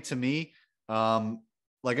 Personally, to me,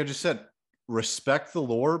 like I just said, respect the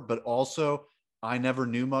lore, but also I never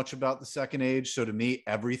knew much about the Second Age. So to me,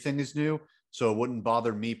 everything is new. So it wouldn't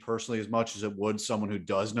bother me personally as much as it would someone who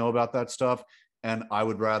does know about that stuff. And I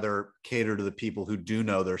would rather cater to the people who do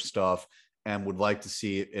know their stuff and would like to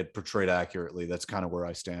see it portrayed accurately. That's kind of where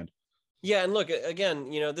I stand. Yeah, and look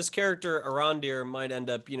again, this character Arondir might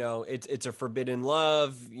end up, it's a forbidden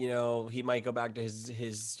love. He might go back to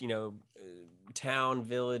his town,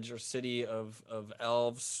 village, or city of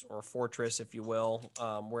elves or fortress, if you will,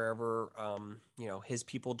 wherever his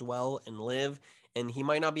people dwell and live, and he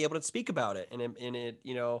might not be able to speak about it, and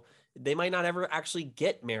they might not ever actually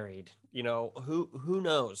get married. Who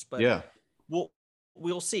knows? But Yeah,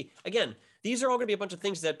 we'll see. Again, these are all going to be a bunch of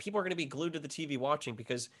things that people are going to be glued to the TV watching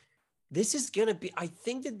because. This is going to be, I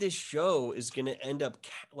think that this show is going to end up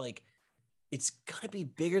it's going to be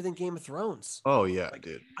bigger than Game of Thrones. oh yeah,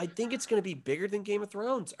 dude. I think it's going to be bigger than Game of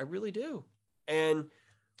Thrones. I really do. And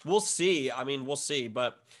we'll see. I mean, we'll see.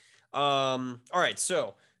 But, all right.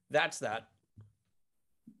 So that's that.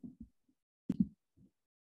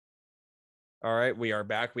 All right. We are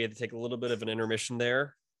back. We had to take a little bit of an intermission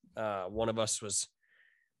there. One of us was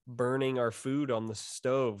burning our food on the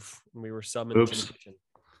stove when we were summoned to the kitchen.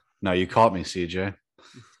 No, you caught me, CJ.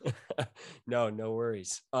 No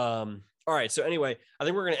worries. All right. So anyway, I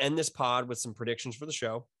think we're going to end this pod with some predictions for the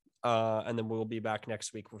show. And then we'll be back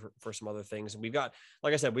next week for some other things. We've got,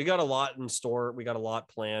 like I said, we got a lot in store. We got a lot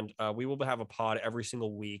planned. We will have a pod every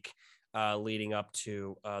single week leading up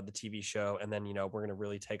to the TV show. And then, we're going to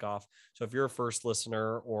really take off. So if you're a first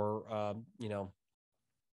listener or,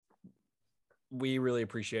 we really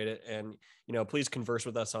appreciate it. And, please converse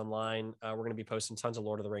with us online. We're going to be posting tons of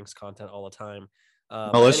Lord of the Rings content all the time.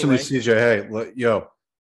 Now listen to me, CJ. Hey,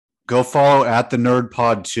 go follow at the Nerd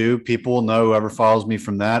Pod too. People will know, whoever follows me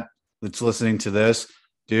from that's listening to this.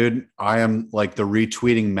 Dude, I am like the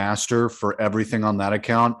retweeting master for everything on that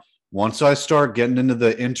account. Once I start getting into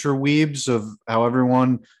the interweaves of how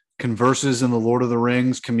everyone converses in the Lord of the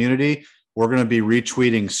Rings community, we're going to be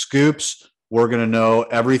retweeting scoops. We're going to know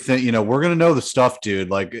everything. We're going to know the stuff, dude.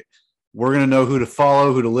 Like, we're going to know who to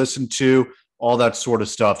follow, who to listen to, all that sort of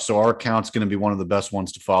stuff. So our account's going to be one of the best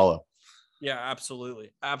ones to follow. Yeah,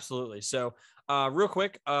 absolutely. Absolutely. So real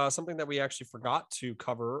quick, something that we actually forgot to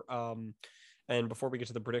cover. And before we get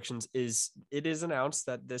to the predictions it is announced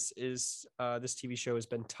that this TV show has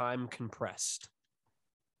been time compressed.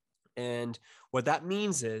 And what that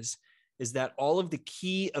means is that all of the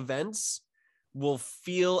key events will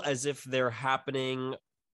feel as if they're happening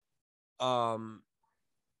while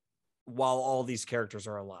all these characters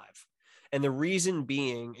are alive. And the reason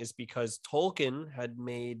being is because Tolkien had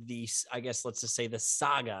made let's just say the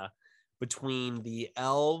saga between the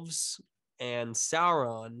elves and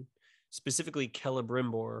Sauron, specifically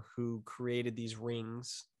Celebrimbor, who created these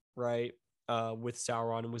rings, right? With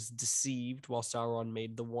Sauron and was deceived while Sauron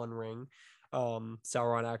made the One Ring.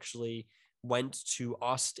 Sauron actually went to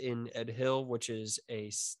Ost in Edhill, which is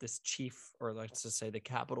this chief, or let's just say the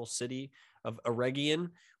capital city of Eregion,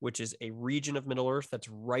 which is a region of Middle Earth that's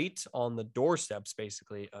right on the doorsteps,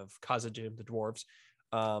 basically, of Khazad-dûm, the dwarves.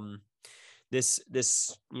 This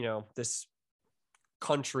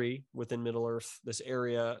country within Middle Earth, this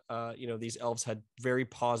area, these elves had very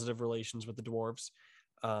positive relations with the dwarves.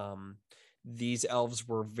 these elves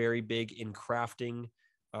were very big in crafting,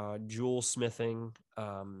 jewel smithing,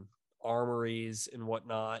 armories and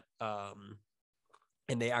whatnot.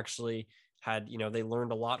 And they actually had, they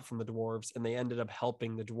learned a lot from the dwarves, and they ended up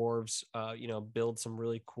helping the dwarves, build some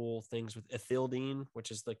really cool things with Ithildine, which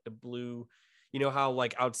is like the blue, how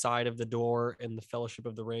like outside of the door in the Fellowship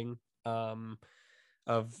of the Ring,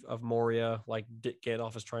 of Moria, like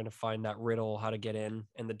Gandalf is trying to find that riddle, how to get in,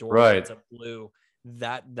 and the door Right. lights up blue.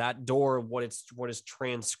 That door, what is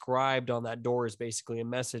transcribed on that door is basically a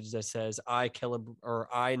message that says, I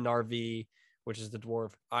Narvi, which is the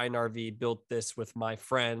dwarf, I Narvi built this with my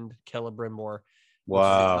friend Celebrimbor, which is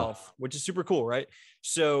the Wow. elf, which is super cool, right?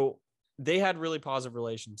 So they had really positive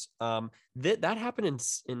relations. That happened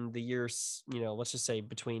in the years, let's just say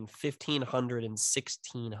between 1500 and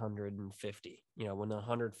 1650, when the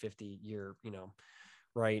 150 year,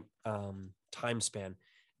 right, time span.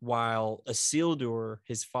 While Isildur,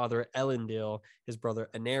 his father Elendil, his brother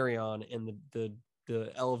Anarion, and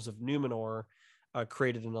the elves of Numenor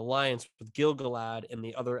created an alliance with Gilgalad and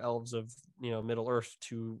the other elves of Middle Earth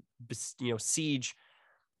to siege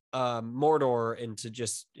Mordor and to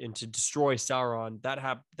destroy Sauron.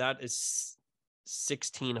 That is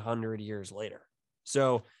 1600 years later.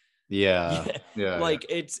 So Yeah. like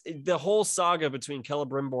it's the whole saga between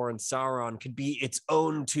Celebrimbor and Sauron could be its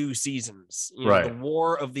own 2 seasons. Right. The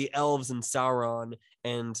war of the elves and Sauron,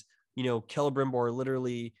 and Celebrimbor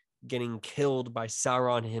literally getting killed by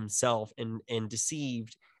Sauron himself and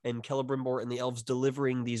deceived, and Celebrimbor and the elves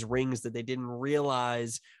delivering these rings that they didn't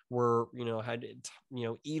realize were had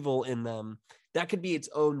evil in them. That could be its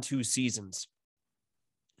own 2 seasons.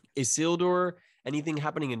 Isildur, anything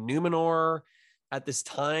happening in Numenor at this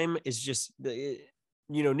time is just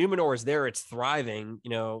Numenor is there, it's thriving,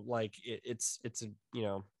 like it's a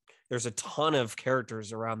there's a ton of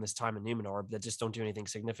characters around this time in Numenor that just don't do anything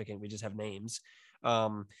significant. We just have names.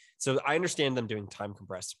 So I understand them doing time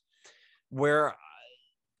compress. Where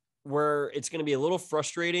it's going to be a little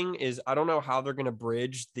frustrating is I don't know how they're going to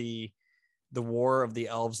bridge the war of the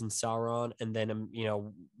elves and Sauron, and then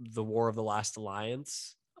the war of the last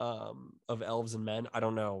alliance of elves and men. I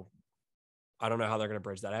don't know how they're going to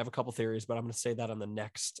bridge that. I have a couple theories, but I'm going to say that on the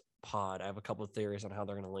next pod. I have a couple of theories on how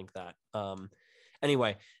they're going to link that.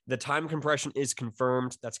 Anyway, the time compression is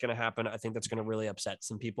confirmed. That's going to happen. I think that's going to really upset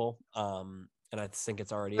some people. And I think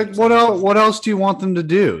it's already. Like, what else do you want them to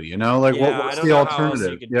do? What's the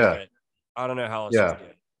alternative? Do it. I don't know how else you could do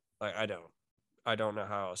it. Like, I don't know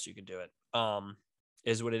how else you could do it.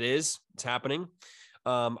 Is what it is. It's happening.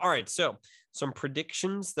 All right. So some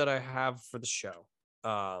predictions that I have for the show.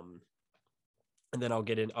 And then I'll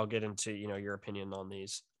get into, your opinion on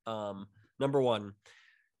these. Number 1,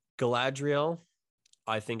 Galadriel,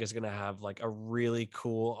 I think, is going to have like a really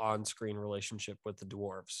cool on-screen relationship with the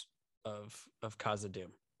dwarves of Khazad-dûm.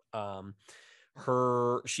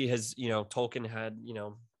 She has, Tolkien had,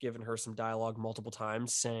 given her some dialogue multiple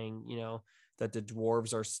times saying, that the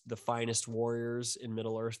dwarves are the finest warriors in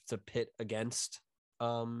Middle Earth to pit against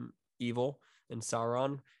evil and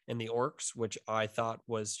Sauron and the orcs, which I thought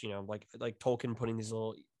was, like Tolkien putting these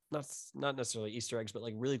little, not necessarily Easter eggs, but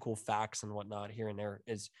like really cool facts and whatnot here and there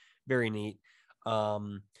is very neat.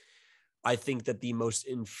 I think that the most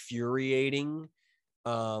infuriating,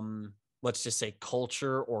 let's just say,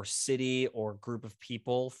 culture or city or group of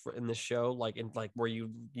people in this show, where you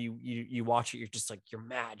watch it, you're just like, you're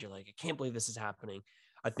mad. You're like, I can't believe this is happening.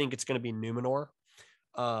 I think it's going to be Numenor.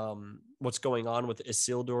 What's going on with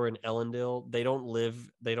Isildur and Elendil? They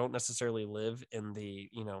don't necessarily live in the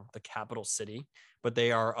capital city, but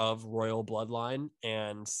they are of royal bloodline,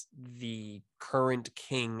 and the current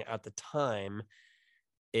king at the time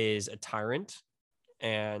is a tyrant,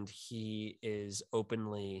 and he is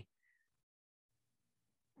openly,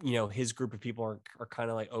 his group of people are kind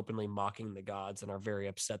of like openly mocking the gods and are very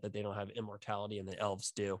upset that they don't have immortality and the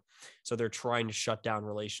elves do. So they're trying to shut down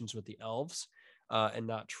relations with the elves and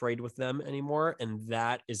not trade with them anymore. And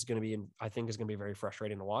that is going to be, I think, is going to be very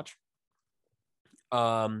frustrating to watch.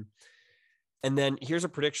 And then here's a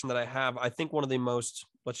prediction that I have. I think one of the most,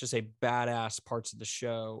 let's just say, badass parts of the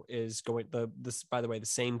show is by the way, the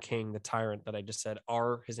same king, the tyrant that I just said,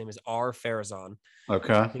 his name is Farazan.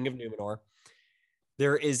 Okay. King of Numenor.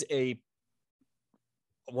 There is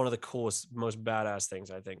one of the coolest, most badass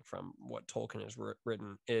things, I think, from what Tolkien has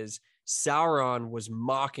written is Sauron was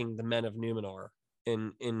mocking the men of Numenor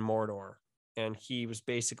in Mordor. And he was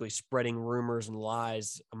basically spreading rumors and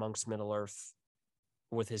lies amongst Middle Earth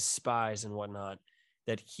with his spies and whatnot,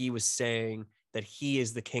 that he was saying that he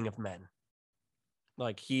is the king of men.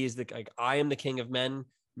 Like, I am the king of men.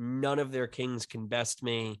 None of their kings can best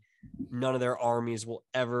me. None of their armies will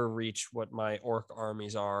ever reach what my orc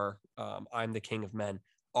armies are. I'm the king of men.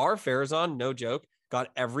 Our Farazan, no joke, got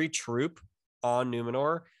every troop on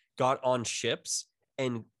Numenor, got on ships,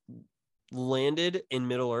 and landed in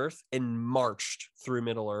Middle Earth and marched through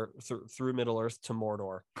Middle Earth through Middle Earth to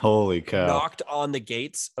Mordor. Holy cow. Knocked on the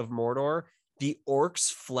gates of Mordor. The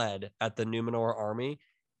orcs fled at the Numenor army,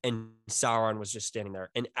 and Sauron was just standing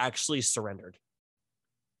there and actually surrendered.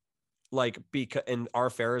 Like, because, and our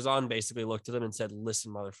Farazan basically looked at him and said,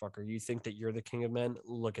 "Listen, motherfucker, you think that you're the king of men?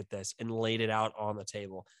 Look at this," and laid it out on the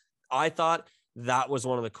table. I thought that was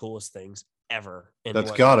one of the coolest things ever. And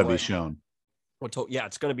that's got to be shown. Yeah,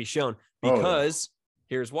 it's going to be shown, because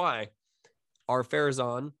here's why. Our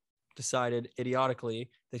Farazan decided idiotically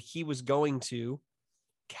that he was going to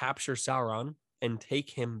capture Sauron and take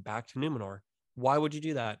him back to Numenor. Why would you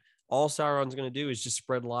do that? All Sauron's going to do is just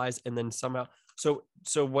spread lies, and then somehow.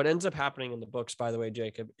 So what ends up happening in the books, by the way,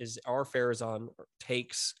 Jacob, is our Farazan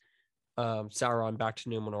takes Sauron back to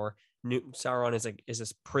Numenor. Sauron is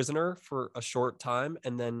a prisoner for a short time,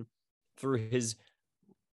 and then through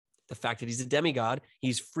the fact that he's a demigod,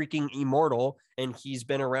 he's freaking immortal, and he's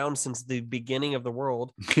been around since the beginning of the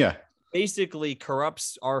world. Yeah. Basically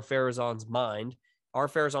corrupts our Farazan's mind. Our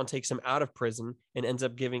Farazan takes him out of prison and ends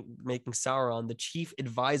up making Sauron the chief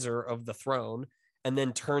advisor of the throne, and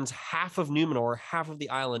then turns half of Numenor, half of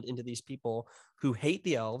the island, into these people who hate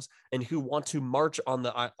the elves and who want to march on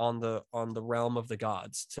the realm of the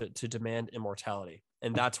gods to demand immortality.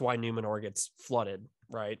 And that's why Numenor gets flooded,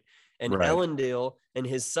 right? And Right. Elendil and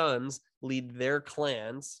his sons lead their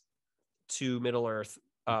clans to Middle Earth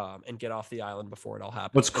and get off the island before it all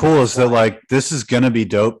happens. What's cool is that, like, this is going to be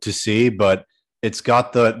dope to see, but it's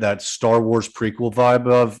got that Star Wars prequel vibe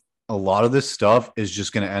of a lot of this stuff is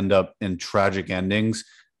just going to end up in tragic endings.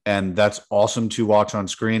 And that's awesome to watch on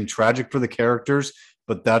screen. Tragic for the characters,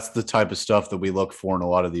 but that's the type of stuff that we look for in a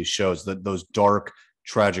lot of these shows, that those dark,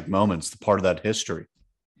 tragic moments, the part of that history.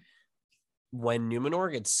 When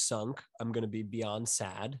Numenor gets sunk, I'm going to be beyond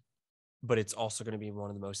sad, but it's also going to be one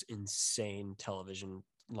of the most insane television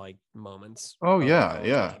like moments. Oh yeah.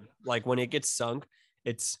 Yeah. Time. Like when it gets sunk,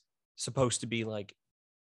 it's supposed to be like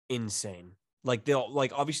insane. Like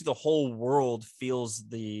obviously the whole world feels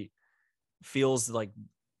like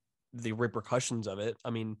the repercussions of it. I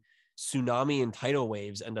mean, tsunami and tidal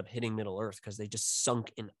waves end up hitting Middle Earth because they just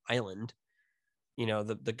sunk an island. You know,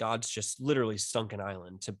 the gods just literally sunk an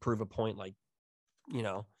island to prove a point. Like, you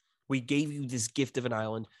know, we gave you this gift of an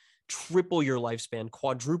island, triple your lifespan,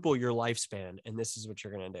 quadruple your lifespan, and this is what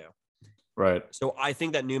you're going to do. Right. So I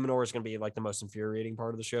think that Numenor is going to be like the most infuriating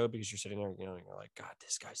part of the show, because you're sitting there, you know, and you're like, God,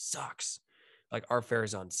 this guy sucks. Like, our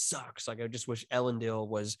Farazan sucks. Like, I just wish Elendil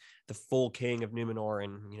was the full king of Numenor,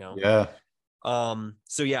 and, you know. Yeah.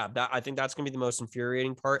 So yeah, I think that's gonna be the most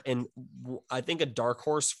infuriating part. And I think a dark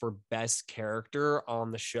horse for best character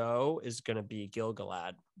on the show is gonna be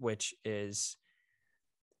Gil-galad, which is,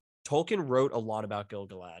 Tolkien wrote a lot about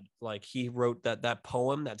Gil-galad. Like, he wrote that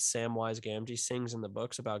poem that Samwise Gamgee sings in the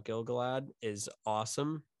books about Gil-galad is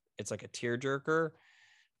awesome. It's like a tearjerker.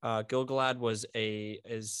 Gil-galad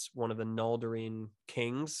is one of the Noldorin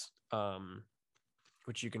kings,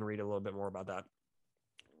 which you can read a little bit more about that.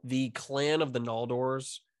 The clan of the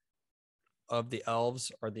Noldors of the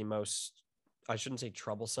elves are the most, I shouldn't say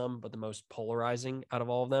troublesome, but the most polarizing out of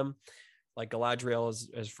all of them. Like, Galadriel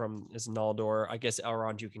is Noldor. I guess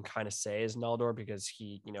Elrond you can kind of say is Noldor, because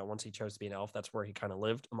he, you know, once he chose to be an elf, that's where he kind of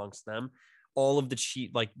lived amongst them. All of the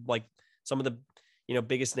like some of the, you know,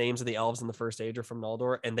 biggest names of the elves in the First Age are from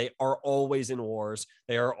Noldor, and they are always in wars.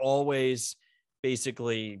 They are always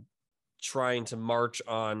basically trying to march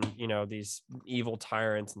on, you know, these evil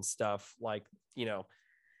tyrants and stuff, like, you know.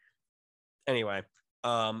 Anyway,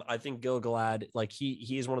 I think Gil-galad, like,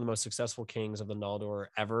 he is one of the most successful kings of the Noldor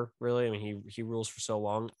ever, really. I mean, he rules for so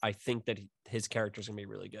long. I think that his character is gonna be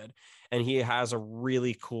really good, and he has a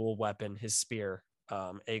really cool weapon, his spear,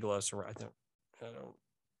 Aeglos, or I don't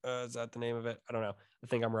is that the name of it? I don't know. I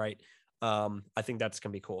think I'm right. I think that's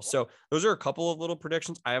gonna be cool. So those are a couple of little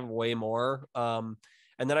predictions. I have way more.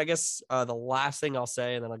 And then I guess the last thing I'll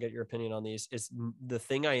say, and then I'll get your opinion on these, is the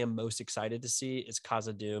thing I am most excited to see is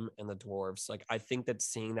Khazad-dûm and the dwarves. Like, I think that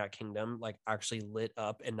seeing that kingdom like actually lit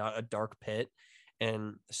up and not a dark pit,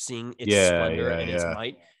 and seeing its splendor and its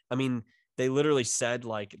might. I mean, they literally said,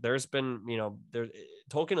 like, there's been, you know,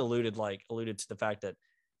 Tolkien alluded to the fact that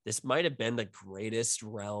this might have been the greatest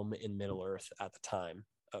realm in Middle Earth at the time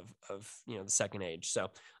of you know, the Second Age.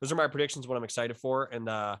 So those are my predictions, what I'm excited for. And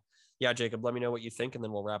yeah, Jacob, let me know what you think, and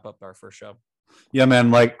then we'll wrap up our first show. Yeah,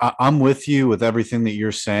 man. Like I'm with you with everything that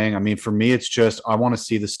you're saying. I mean, for me, it's just I want to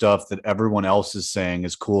see the stuff that everyone else is saying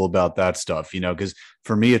is cool about that stuff, because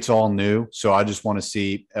for me, it's all new. So I just want to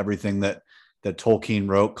see everything that Tolkien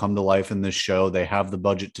wrote come to life in this show. They have the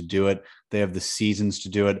budget to do it. They have the seasons to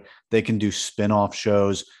do it. They can do spin-off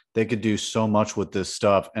shows. They could do so much with this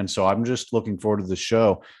stuff. And so I'm just looking forward to the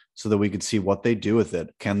show so that we could see what they do with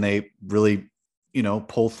it. Can they really,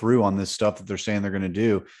 pull through on this stuff that they're saying they're going to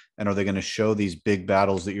do? And are they going to show these big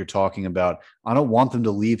battles that you're talking about? I don't want them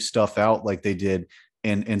to leave stuff out like they did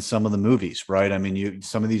in some of the movies, right? I mean,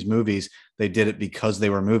 some of these movies, they did it because they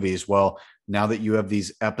were movies. Well, now that you have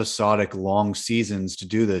these episodic long seasons to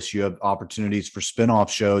do this, you have opportunities for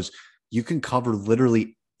spin-off shows. You can cover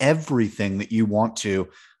literally everything that you want to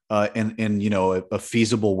in a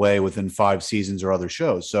feasible way within 5 seasons or other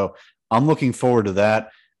shows. So I'm looking forward to that.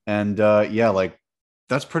 And yeah, like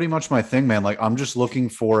that's pretty much my thing, man. Like I'm just looking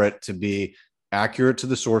for it to be accurate to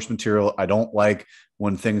the source material. I don't like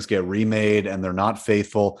when things get remade and they're not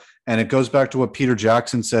faithful. And it goes back to what Peter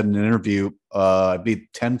Jackson said in an interview, it'd be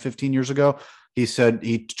 10, 15 years ago. He said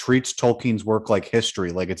he treats Tolkien's work like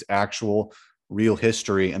history, like it's actual real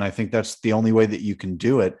history. And I think that's the only way that you can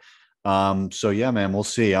do it. So yeah, man, we'll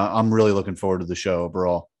see. I'm really looking forward to the show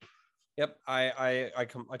overall. Yep, I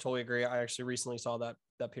totally agree. I actually recently saw that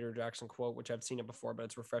Peter Jackson quote, which I've seen it before, but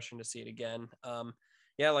it's refreshing to see it again.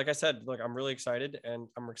 Yeah, like I said, look, I'm really excited, and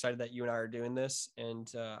I'm excited that you and I are doing this,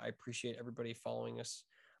 and I appreciate everybody following us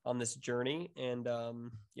on this journey. And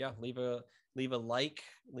yeah, leave a like,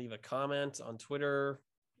 leave a comment on Twitter,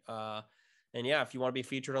 and yeah, if you want to be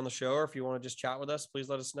featured on the show, or if you want to just chat with us, please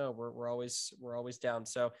let us know. We're always down.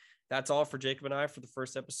 So that's all for Jacob and I for the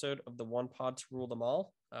first episode of the One Pod to Rule Them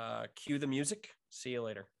All. Cue the music. See you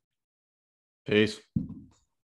later. Peace.